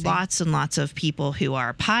 there are lots and lots of people who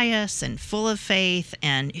are pious and full of faith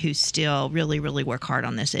and who still really, really work hard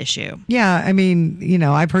on this issue. Yeah. I mean,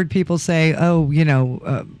 I've heard people say,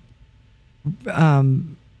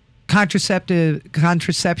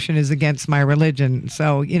 contraception is against my religion.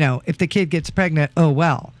 So, if the kid gets pregnant, oh,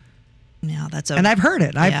 well. Yeah, and I've heard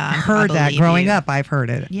it. I've heard that growing up. I've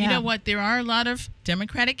heard it. Yeah. You know what? There are a lot of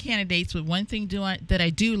Democratic candidates, but one thing that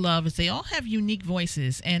I do love is they all have unique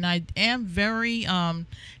voices. And I am very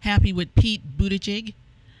happy with Pete Buttigieg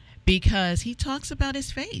because he talks about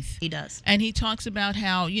his faith. He does. And he talks about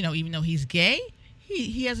how, even though he's gay,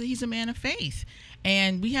 he's a man of faith.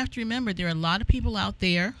 And we have to remember there are a lot of people out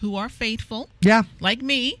there who are faithful, like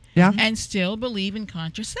me, and still believe in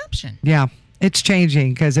contraception. Yeah. It's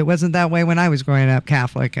changing because it wasn't that way when I was growing up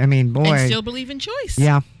Catholic. I mean, boy. And still believe in choice.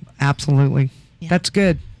 Yeah, absolutely. Yeah. That's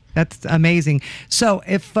good. That's amazing. So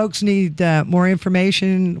if folks need more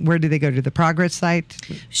information, where do they go? To the Progress site?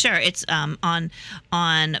 Sure. It's on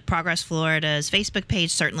Progress Florida's Facebook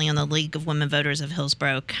page, certainly on the League of Women Voters of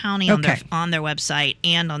Hillsborough County, on their website,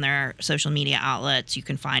 and on their social media outlets. You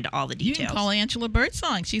can find all the details. You can call Angela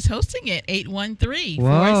Birdsong. She's hosting it,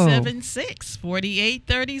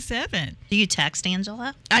 813-476-4837. Do you text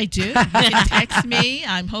Angela? I do. You can text me.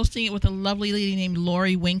 I'm hosting it with a lovely lady named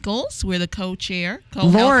Lori Winkles. We're the co-chair.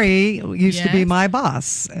 Lori used to be my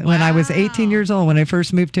boss when I was 18 years old. When I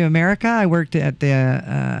first moved to America, I worked at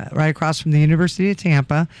the right across from the University of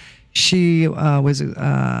Tampa. She was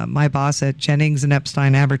my boss at Jennings and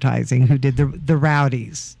Epstein Advertising, who did the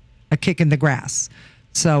Rowdies, A Kick in the Grass.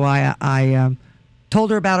 So I told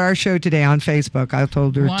her about our show today on Facebook. I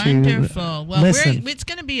told her Wonderful. Well, listen. It's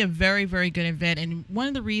going to be a very, very good event. And one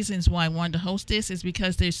of the reasons why I wanted to host this is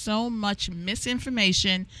because there's so much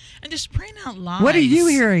misinformation and just spraying out lies. What are you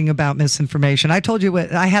hearing about misinformation? I told you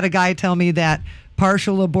I had a guy tell me that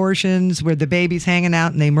partial abortions where the baby's hanging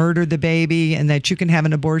out and they murder the baby and that you can have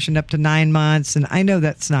an abortion up to 9 months. And I know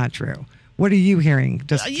that's not true. What are you hearing?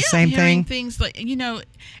 Just the same I'm hearing thing? Things like,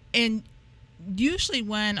 and usually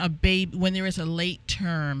when there is a late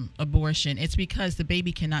term abortion, it's because the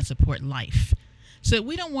baby cannot support life. So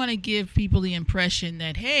we don't want to give people the impression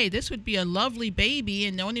that, hey, this would be a lovely baby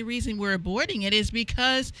and the only reason we're aborting it is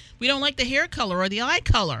because we don't like the hair color or the eye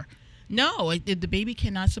color. No, the baby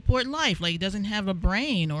cannot support life. Like it doesn't have a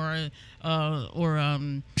brain or a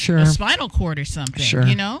spinal cord or something. Sure.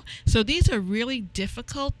 So these are really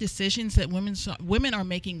difficult decisions that women are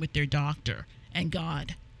making with their doctor and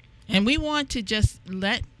God. And we want to just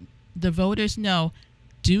let the voters know,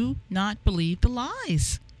 do not believe the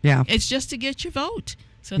lies. Yeah. It's just to get your vote.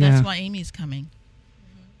 So that's why Amy's coming.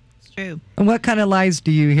 It's true. And what kind of lies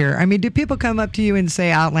do you hear? I mean, do people come up to you and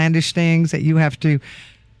say outlandish things that you have to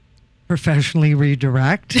professionally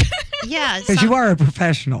redirect? Yeah. Because you are a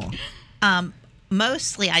professional.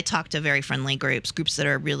 Mostly I talk to very friendly groups that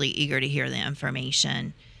are really eager to hear the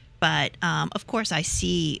information. But, of course, I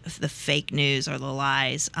see the fake news or the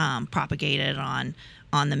lies propagated on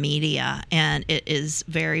the media, and it is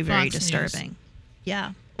very, very disturbing. News.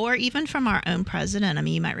 Yeah. Or even from our own president. I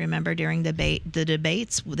mean, you might remember during the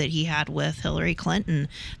debates that he had with Hillary Clinton.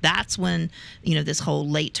 That's when, this whole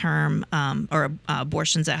late term or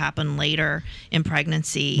abortions that happen later in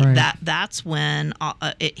pregnancy. Right. That's when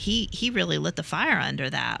he really lit the fire under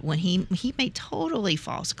that, when he made totally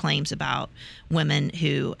false claims about women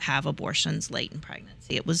who have abortions late in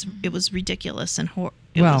pregnancy. It was ridiculous and horrible.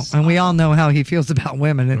 And we all know how he feels about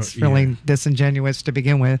women. It's really disingenuous to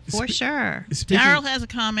begin with. For sure. Daryl has a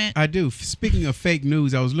comment. I do. Speaking of fake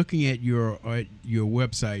news, I was looking at your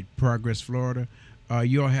website, Progress Florida.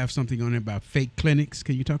 You all have something on there about fake clinics.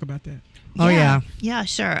 Can you talk about that? Oh, yeah. Yeah,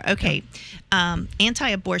 sure. Okay.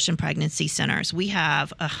 Anti-abortion pregnancy centers. We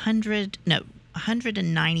have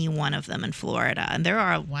 191 of them in Florida. And there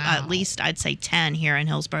are at least, I'd say, 10 here in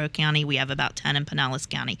Hillsborough County. We have about 10 in Pinellas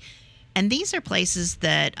County. And these are places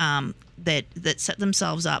that set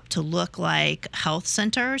themselves up to look like health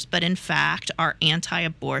centers, but in fact are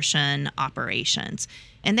anti-abortion operations.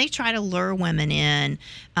 And they try to lure women in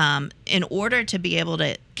order to be able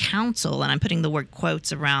to counsel, and I'm putting the word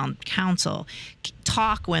quotes around counsel,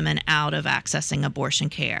 talk women out of accessing abortion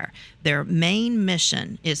care. Their main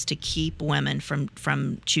mission is to keep women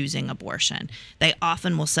from choosing abortion. They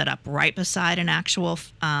often will set up right beside an actual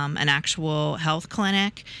health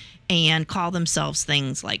clinic and call themselves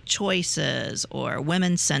things like Choices or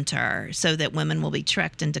Women's Center so that women will be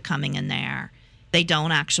tricked into coming in there. They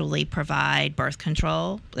don't actually provide birth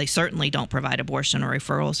control. They certainly don't provide abortion or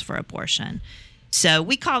referrals for abortion. So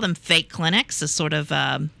we call them fake clinics, as sort of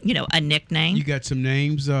a nickname. You got some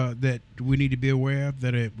names that we need to be aware of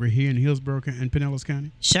that we're here in Hillsborough and Pinellas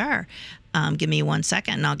County? Sure. Give me 1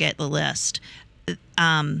 second and I'll get the list.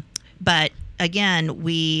 But again,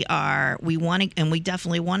 we want to, and we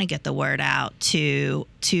definitely want to get the word out to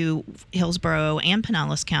Hillsborough and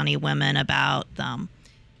Pinellas County women about them.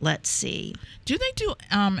 Let's see. Do they do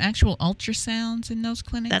actual ultrasounds in those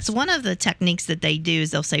clinics? That's one of the techniques that they do. Is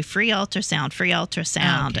they'll say free ultrasound,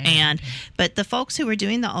 Okay. But the folks who are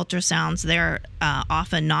doing the ultrasounds, they're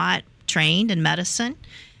often not trained in medicine,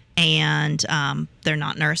 and they're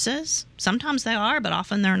not nurses. Sometimes they are, but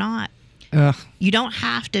often they're not. Ugh. You don't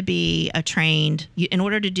have to be in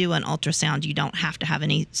order to do an ultrasound, you don't have to have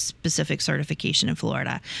any specific certification in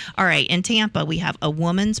Florida. All right, in Tampa, we have a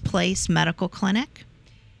Woman's Place Medical Clinic.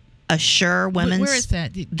 Assure Women's. Where is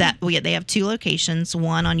that? They have 2 locations,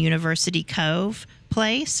 one on University Cove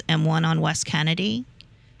Place and one on West Kennedy.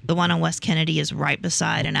 The one on West Kennedy is right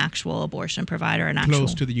beside an actual abortion provider.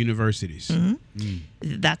 Close to the universities. Mm-hmm.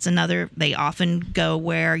 That's another. They often go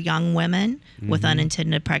where young women with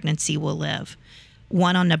unintended pregnancy will live.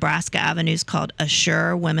 One on Nebraska Avenue is called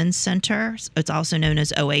Assure Women's Center. It's also known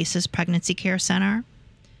as Oasis Pregnancy Care Center.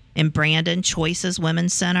 In Brandon, Choices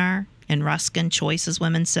Women's Center. In Ruskin, Choices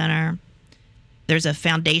Women's Center. There's a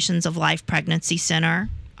Foundations of Life Pregnancy Center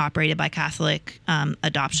operated by Catholic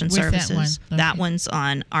Adoption Services. That one's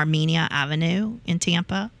on Armenia Avenue in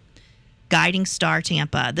Tampa. Guiding Star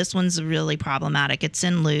Tampa. This one's really problematic. It's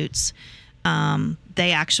in Lutz.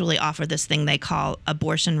 They actually offer this thing they call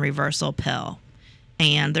abortion reversal pill.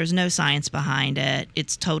 And there's no science behind it.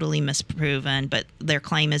 It's totally misproven. But their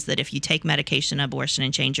claim is that if you take medication abortion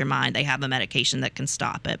and change your mind, they have a medication that can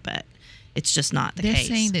stop it. But it's just not the case.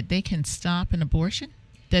 They're saying that they can stop an abortion?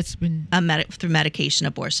 That's been through medication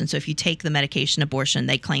abortion. So if you take the medication abortion,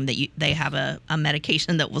 they claim that they have a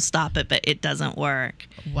medication that will stop it, but it doesn't work.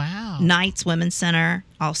 Wow. Knights Women's Center,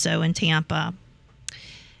 also in Tampa.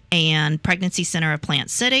 And Pregnancy Center of Plant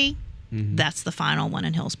City. Mm-hmm. That's the final one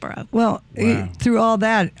in Hillsborough. Well, through all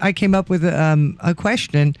that, I came up with a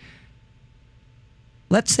question.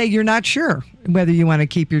 Let's say you're not sure whether you want to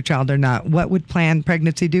keep your child or not. What would Planned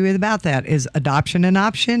Pregnancy do about that? Is adoption an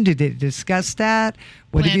option? Did they discuss that?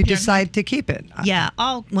 What if you decide to keep it? Yeah,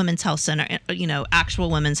 all women's health center, actual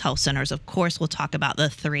women's health centers, of course, will talk about the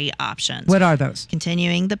 3 options. What are those?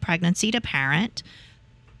 Continuing the pregnancy to parent,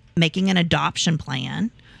 making an adoption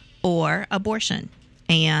plan, or abortion.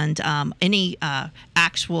 And any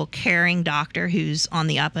actual caring doctor who's on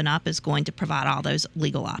the up and up is going to provide all those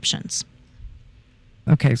legal options.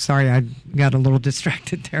 Okay, sorry, I got a little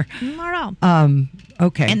distracted there. Not at all.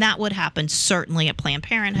 Okay. And that would happen certainly at Planned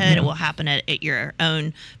Parenthood. Yeah. It will happen at your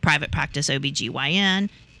own private practice OBGYN,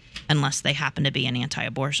 unless they happen to be an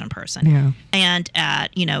anti-abortion person. Yeah. And at,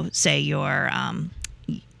 say your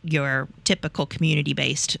typical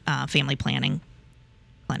community-based family planning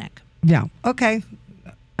clinic. Yeah. Okay.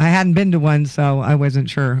 I hadn't been to one, so I wasn't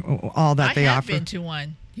sure all that they offer. I have been to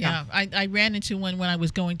one. Yeah, I ran into one when I was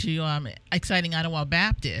going to Exciting Ottawa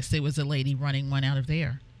Baptist. There was a lady running one out of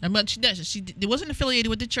there. But she wasn't affiliated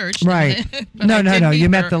with the church. Right. No. You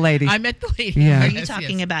met the lady. I met the lady. Yeah. Are you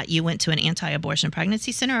talking about you went to an anti-abortion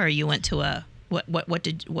pregnancy center, or you went to a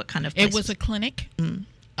what kind of place? It was a clinic. Mm.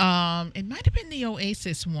 It might have been the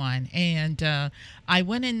Oasis one, and I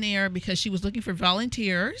went in there because she was looking for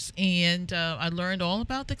volunteers, and I learned all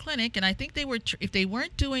about the clinic. And I think they were, if they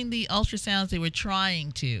weren't doing the ultrasounds, they were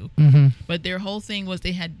trying to. Mm-hmm. But their whole thing was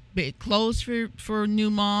they had clothes for new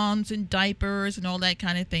moms and diapers and all that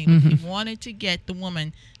kind of thing. Mm-hmm. They wanted to get the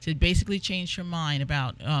woman to basically change her mind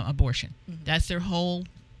about abortion. Mm-hmm. That's their whole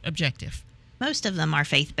objective. Most of them are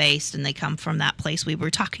faith-based, and they come from that place we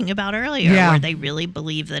were talking about earlier, where they really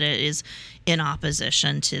believe that it is in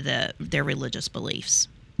opposition to their religious beliefs.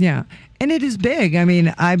 Yeah, and it is big. I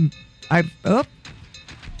mean, I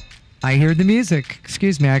hear the music.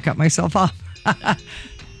 Excuse me, I cut myself off.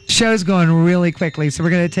 Show's going really quickly, so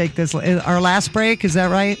we're going to take this. Our last break, is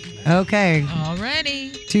that right? Okay.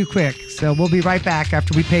 Alrighty. Too quick, so we'll be right back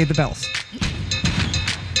after we pay the bills.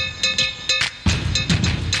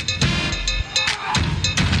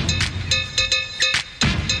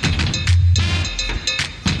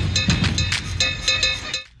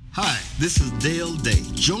 This is Dale Day.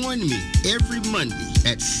 Join me every Monday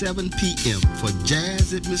at 7 p.m. for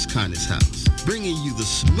Jazz at Miss Connie's house, bringing you the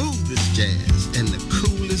smoothest jazz and the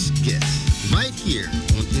coolest guests right here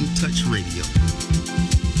on In Touch Radio.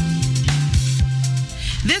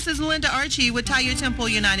 This is Linda Archie with Taya Temple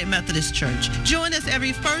United Methodist Church. Join us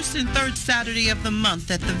every first and third Saturday of the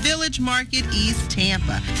month at the Village Market, East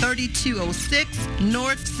Tampa, 3206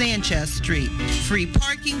 North Sanchez Street. Free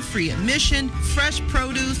parking, free admission, fresh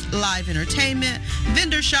produce, live entertainment,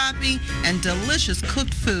 vendor shopping, and delicious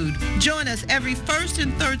cooked food. Join us every first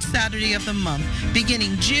and third Saturday of the month,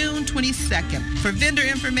 beginning June 22nd. For vendor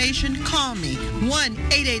information, call me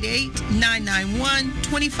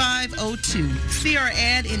 1-888-991-2502. See our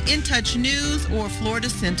ad in In Touch News or Florida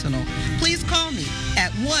Sentinel. Please call me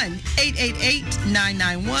at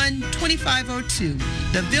 1-888-991-2502.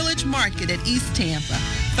 The Village Market at East Tampa,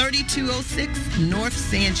 3206 North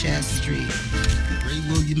Sanchez Street. Ray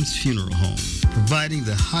Williams Funeral Home, providing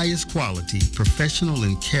the highest quality, professional,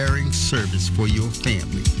 and caring service for your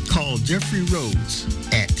family. Call Jeffrey Rhodes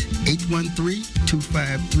at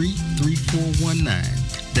 813-253-3419.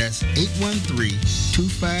 That's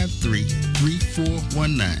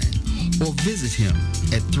 813-253-3419. Or visit him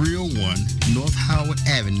at 301 North Howard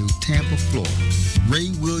Avenue, Tampa, Florida.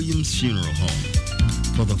 Ray Williams Funeral Home,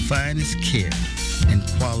 for the finest care and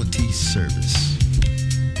quality service.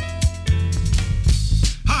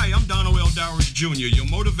 Hi, I'm Donald L. Dowers Jr., your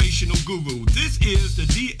motivational guru. This is the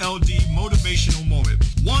DLD Motivational Moment.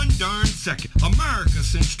 One darn second. America,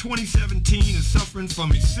 since 2017, is suffering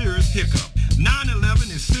from a serious hiccup. 9/11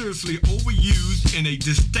 is seriously overused in a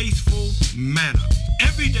distasteful manner.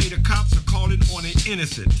 Every day the cops are calling on an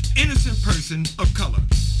innocent person of color.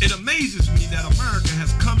 It amazes me that America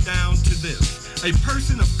has come down to this. A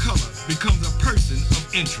person of color becomes a person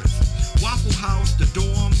of interest. Waffle House, the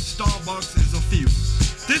dorm, Starbucks is a few.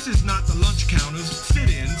 This is not the lunch counters,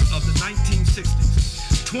 sit-ins of the 1960s.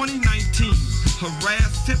 2019,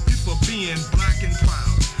 harassed simply for being black and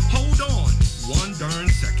proud. Hold on one darn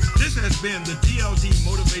second. This has been the DLD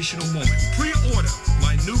Motivational Moment. Pre-order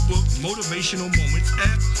my new book, Motivational Moments,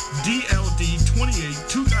 at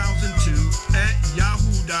DLD282002 at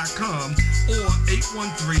yahoo.com or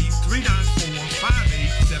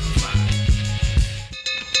 813-394-5875.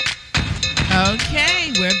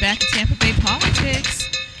 Okay, we're back to Tampa Bay Politics.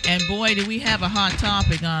 And boy, do we have a hot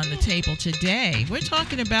topic on the table today. We're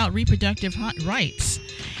talking about reproductive rights.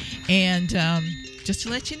 And just to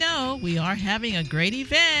let you know, we are having a great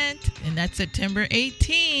event, and that's September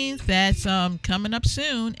 18th. That's coming up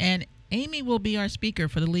soon. And Amy will be our speaker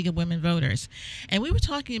for the League of Women Voters. And we were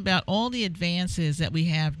talking about all the advances that we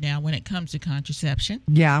have now when it comes to contraception.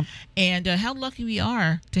 Yeah. And how lucky we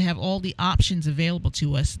are to have all the options available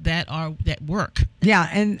to us that work. Yeah,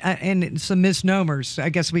 and some misnomers. I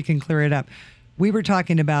guess we can clear it up. We were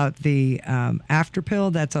talking about the after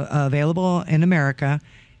pill that's available in America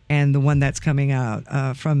and the one that's coming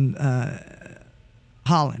out from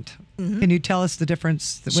Holland. Mm-hmm. Can you tell us the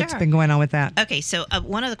difference? Sure. What's been going on with that? Okay, so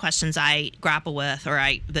one of the questions I grapple with,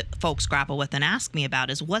 that folks grapple with and ask me about,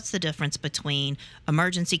 is what's the difference between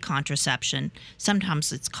emergency contraception?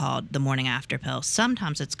 Sometimes it's called the morning after pill.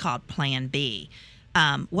 Sometimes it's called Plan B.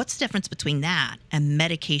 What's the difference between that and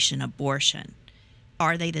medication abortion?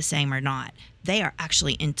 Are they the same or not? They are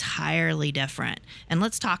actually entirely different. And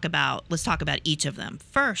let's talk about each of them.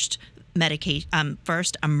 First,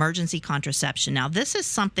 emergency contraception. Now, this is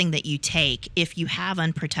something that you take if you have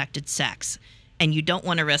unprotected sex and you don't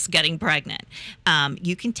want to risk getting pregnant.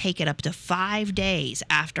 You can take it up to 5 days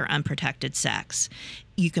after unprotected sex.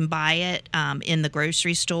 You can buy it in the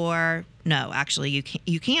grocery store. No, actually,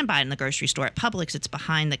 you can buy it in the grocery store. At Publix, it's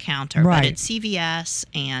behind the counter. Right. But at CVS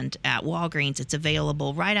and at Walgreens, it's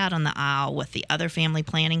available right out on the aisle with the other family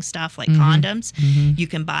planning stuff like condoms. Mm-hmm. You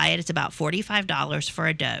can buy it. It's about $45 for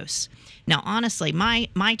a dose. Now, honestly,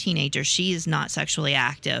 my teenager, she is not sexually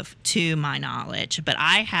active to my knowledge, but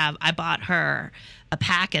I bought her a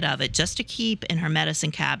packet of it just to keep in her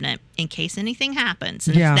medicine cabinet in case anything happens.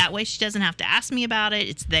 And that way she doesn't have to ask me about it.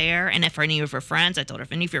 It's there. And if any of her friends, I told her,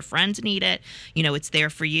 if any of your friends need it, it's there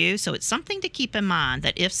for you. So it's something to keep in mind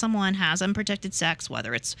that if someone has unprotected sex,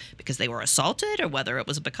 whether it's because they were assaulted or whether it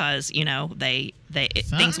was because,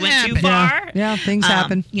 things went too far. Yeah, things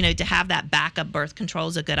happen. To have that backup birth control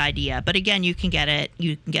is a good idea. But again, you can get it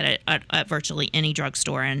at virtually any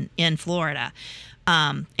drugstore in Florida.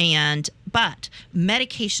 But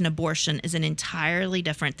medication abortion is an entirely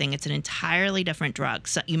different thing. It's an entirely different drug.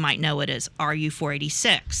 So you might know it as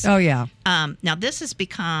RU-486. Oh, yeah. Now, this has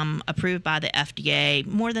become approved by the FDA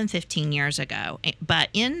more than 15 years ago. But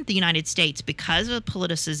in the United States, because of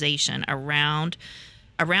politicization around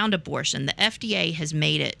abortion, the FDA has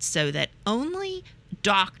made it so that only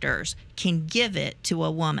doctors can give it to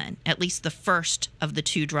a woman, at least the first of the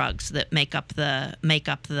two drugs that make up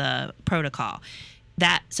the protocol.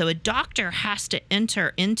 So a doctor has to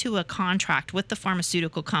enter into a contract with the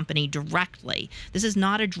pharmaceutical company directly. This is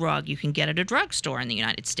not a drug you can get at a drugstore in the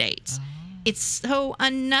United States. It's so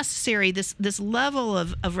unnecessary. This level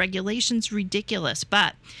of regulation's ridiculous.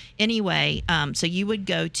 But anyway, so you would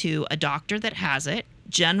go to a doctor that has it.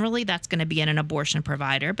 Generally, that's going to be in an abortion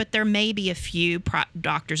provider, but there may be a few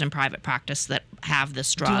doctors in private practice that have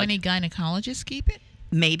this drug. Do any gynecologists keep it?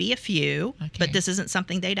 Maybe a few, but this isn't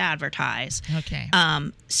something they'd advertise. Okay.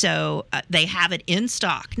 So they have it in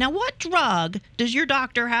stock. Now, what drug does your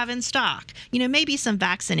doctor have in stock? Maybe some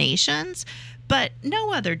vaccinations, but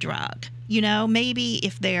no other drug. Maybe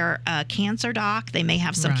if they're a cancer doc, they may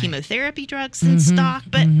have some chemotherapy drugs in stock.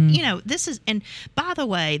 But, this is, and by the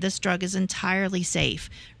way, this drug is entirely safe.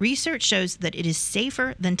 Research shows that it is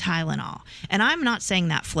safer than Tylenol. And I'm not saying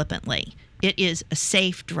that flippantly. It is a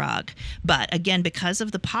safe drug. But again, because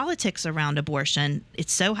of the politics around abortion,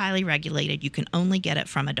 it's so highly regulated, you can only get it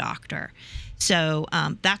from a doctor. So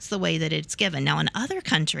that's the way that it's given. Now, in other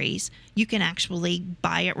countries, you can actually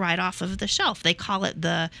buy it right off of the shelf. They call it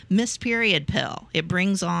the missed period pill. It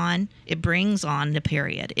brings on the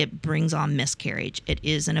period. It brings on miscarriage. It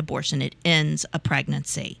is an abortion. It ends a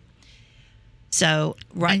pregnancy. So,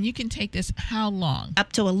 and you can take this how long?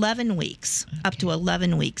 Up to 11 weeks. Okay. Up to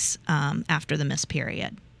 11 weeks after the missed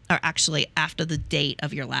period. Or actually, after the date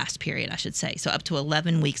of your last period, I should say. So up to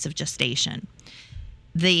 11 weeks of gestation.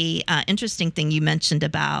 The interesting thing you mentioned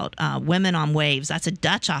about women on waves, that's a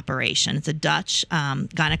Dutch operation. It's a Dutch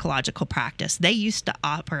gynecological practice. They used to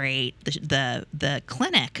operate the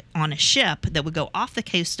clinic on a ship that would go off the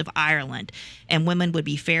coast of Ireland, and women would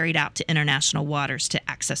be ferried out to international waters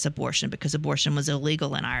to access abortion because abortion was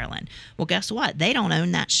illegal in Ireland. Well, guess what? They don't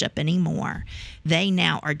own that ship anymore. They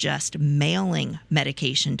now are just mailing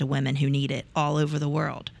medication to women who need it all over the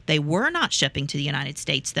world. They were not shipping to the United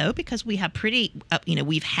States, though, because we have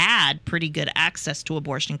we've had pretty good access to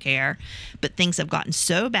abortion care, but things have gotten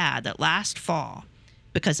so bad that last fall,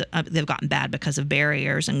 because they've gotten bad because of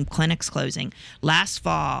barriers and clinics closing. Last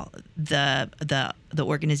fall, the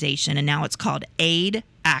organization, and now it's called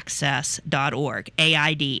aidaccess.org,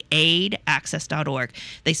 aidaccess.org.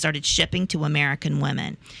 They started shipping to American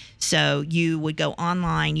women. So you would go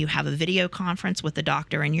online, you have a video conference with the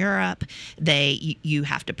doctor in Europe. You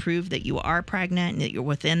have to prove that you are pregnant and that you're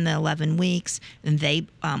within the 11 weeks. And they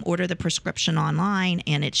order the prescription online,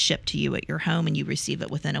 and it's shipped to you at your home, and you receive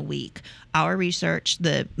it within a week. Our research,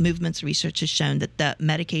 the movement's research, has shown that the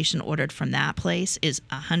medication ordered from that place is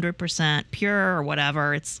 100% pure or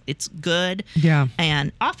whatever. It's good. Yeah.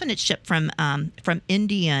 And often it's shipped from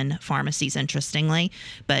Indian pharmacies, interestingly,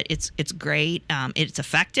 but it's great. It's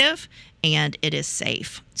effective. And it is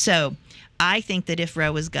safe. So I think that if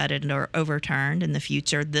Roe is gutted or overturned in the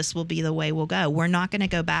future, this will be the way we'll go. We're not going to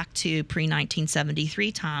go back to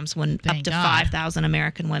pre-1973 times when up to 5,000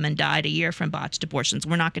 American women died a year from botched abortions.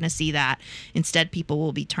 We're not going to see that. Instead, people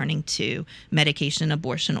will be turning to medication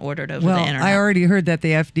abortion ordered over the internet. I already heard that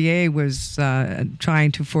the FDA was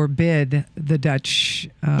trying to forbid the Dutch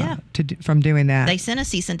from doing that. They sent a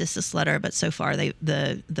cease and desist letter, but so far the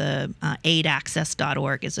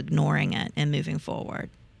aidaccess.org is ignoring it and moving forward.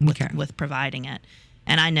 With providing it.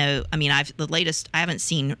 And I know, I haven't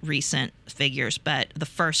seen recent figures, but the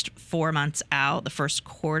first 4 months out, the first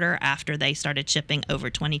quarter after they started shipping, over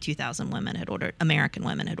 22,000 American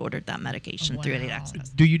women had ordered that medication through Aid Access.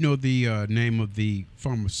 Do you know the name of the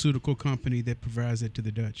pharmaceutical company that provides it to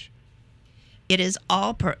the Dutch? It is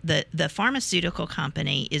all, the pharmaceutical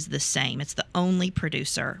company is the same. It's the only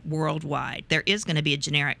producer worldwide. There is going to be a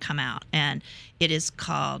generic come out, and it is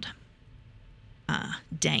called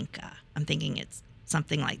Danka. I'm thinking it's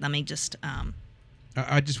something like. Let me just.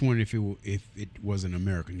 I just wondered if it was an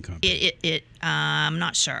American company. I'm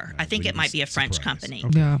not sure. I think it might be a French company.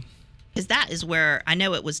 Okay. Yeah. Because that is where I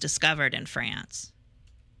know it was discovered in France.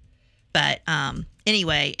 But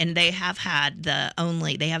anyway, and they have been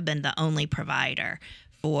the only provider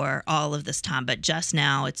for all of this time. But just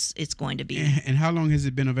now, it's going to be. And how long has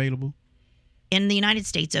it been available? In the United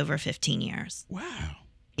States, over 15 years. Wow.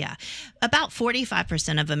 Yeah. About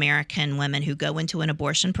 45% of American women who go into an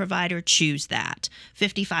abortion provider choose that.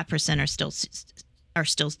 55% are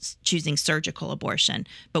still choosing surgical abortion,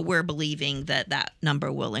 but we're believing that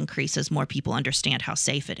number will increase as more people understand how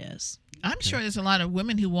safe it is. I'm sure there's a lot of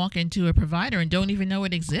women who walk into a provider and don't even know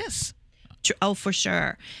it exists. Oh, for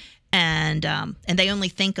sure. and they only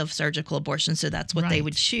think of surgical abortion, so that's what they Right.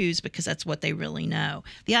 would choose because that's what they really know.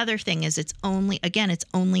 The other thing is it's only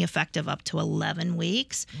effective up to 11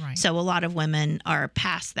 weeks. Right. So a lot of women are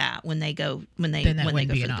past that when they go Then that for the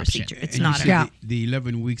wouldn't be an option. procedure. It's And not you said the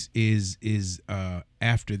 11 weeks is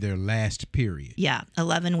after their last period.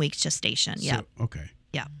 11 weeks gestation. So, Yeah. okay.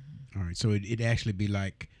 Yeah. All right. So it actually be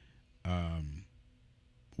like,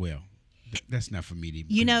 that's not for me to.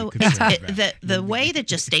 You know, be concerned about. the way that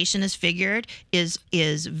gestation is figured is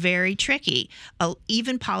very tricky.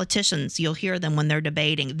 Even politicians, you'll hear them when they're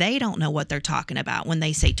debating. They don't know what they're talking about when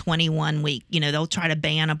they say 21 week. You know, they'll try to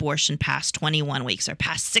ban abortion past 21 weeks or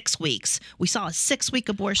past 6 weeks. We saw a 6-week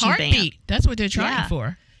abortion Heartbeat. ban. That's what they're trying Yeah.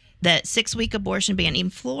 for. That 6-week abortion ban.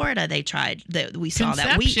 In Florida, they tried. We saw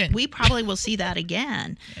Conception. that. We probably will see that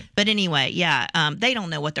again. But anyway, they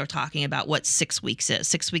don't know what they're talking about. What 6 weeks is?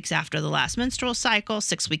 6 weeks after the last menstrual cycle.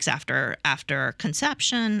 6 weeks after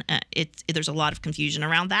conception. There's a lot of confusion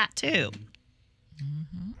around that too.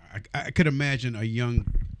 I could imagine a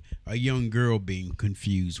young girl being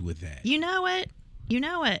confused with that. You know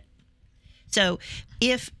it. So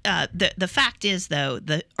if the fact is, though,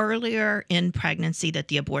 the earlier in pregnancy that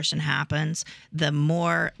the abortion happens, the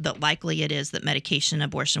likely it is that medication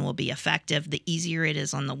abortion will be effective, the easier it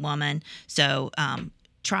is on the woman. So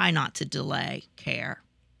try not to delay care.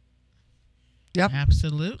 Yep.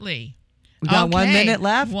 Absolutely. We got 1 minute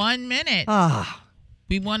left. 1 minute. Ah.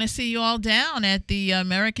 We want to see you all down at the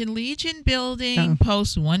American Legion building,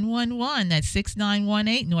 post 111. That's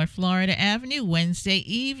 6918 North Florida Avenue, Wednesday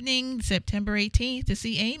evening, September 18th, to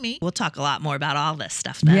see Amy. We'll talk a lot more about all this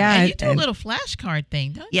stuff then. Yeah, And you do a little flashcard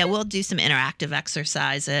thing, don't you? Yeah, we'll do some interactive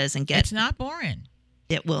exercises and It's not boring.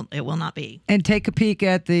 It will not be. And take a peek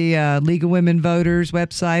at the League of Women Voters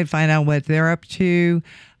website, find out what they're up to.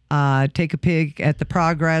 Take a peek at the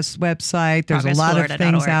Progress website. There's a lot of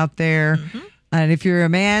things out there. Mm-hmm. And if you're a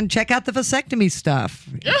man, check out the vasectomy stuff.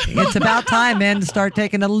 It's about time men to start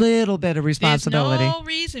taking a little bit of responsibility. There's no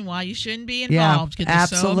reason why you shouldn't be involved, because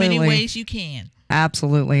there's so many ways you can.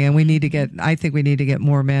 Absolutely. And I think we need to get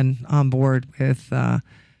more men on board with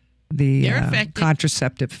the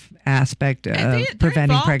contraceptive aspect of they're preventing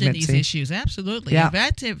involved pregnancy. in these issues, absolutely. Yeah.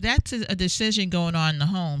 If that's a decision going on in the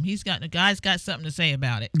home, the guy's got something to say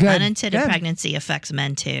about it. Good. Unintended pregnancy affects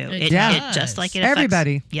men too. It It just like it affects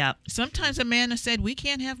everybody. Yep. Sometimes a man has said, "We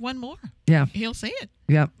can't have one more." Yeah. He'll say it.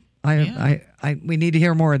 Yep. We need to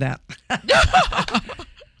hear more of that.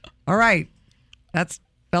 All right. That's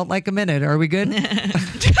felt like a minute. Are we good?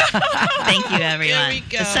 Thank you, everyone. There we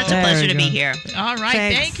go. It's such a pleasure to be here. All right.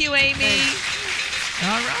 Thanks. Thank you, Amy.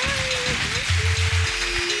 All right.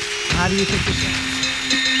 How do you think this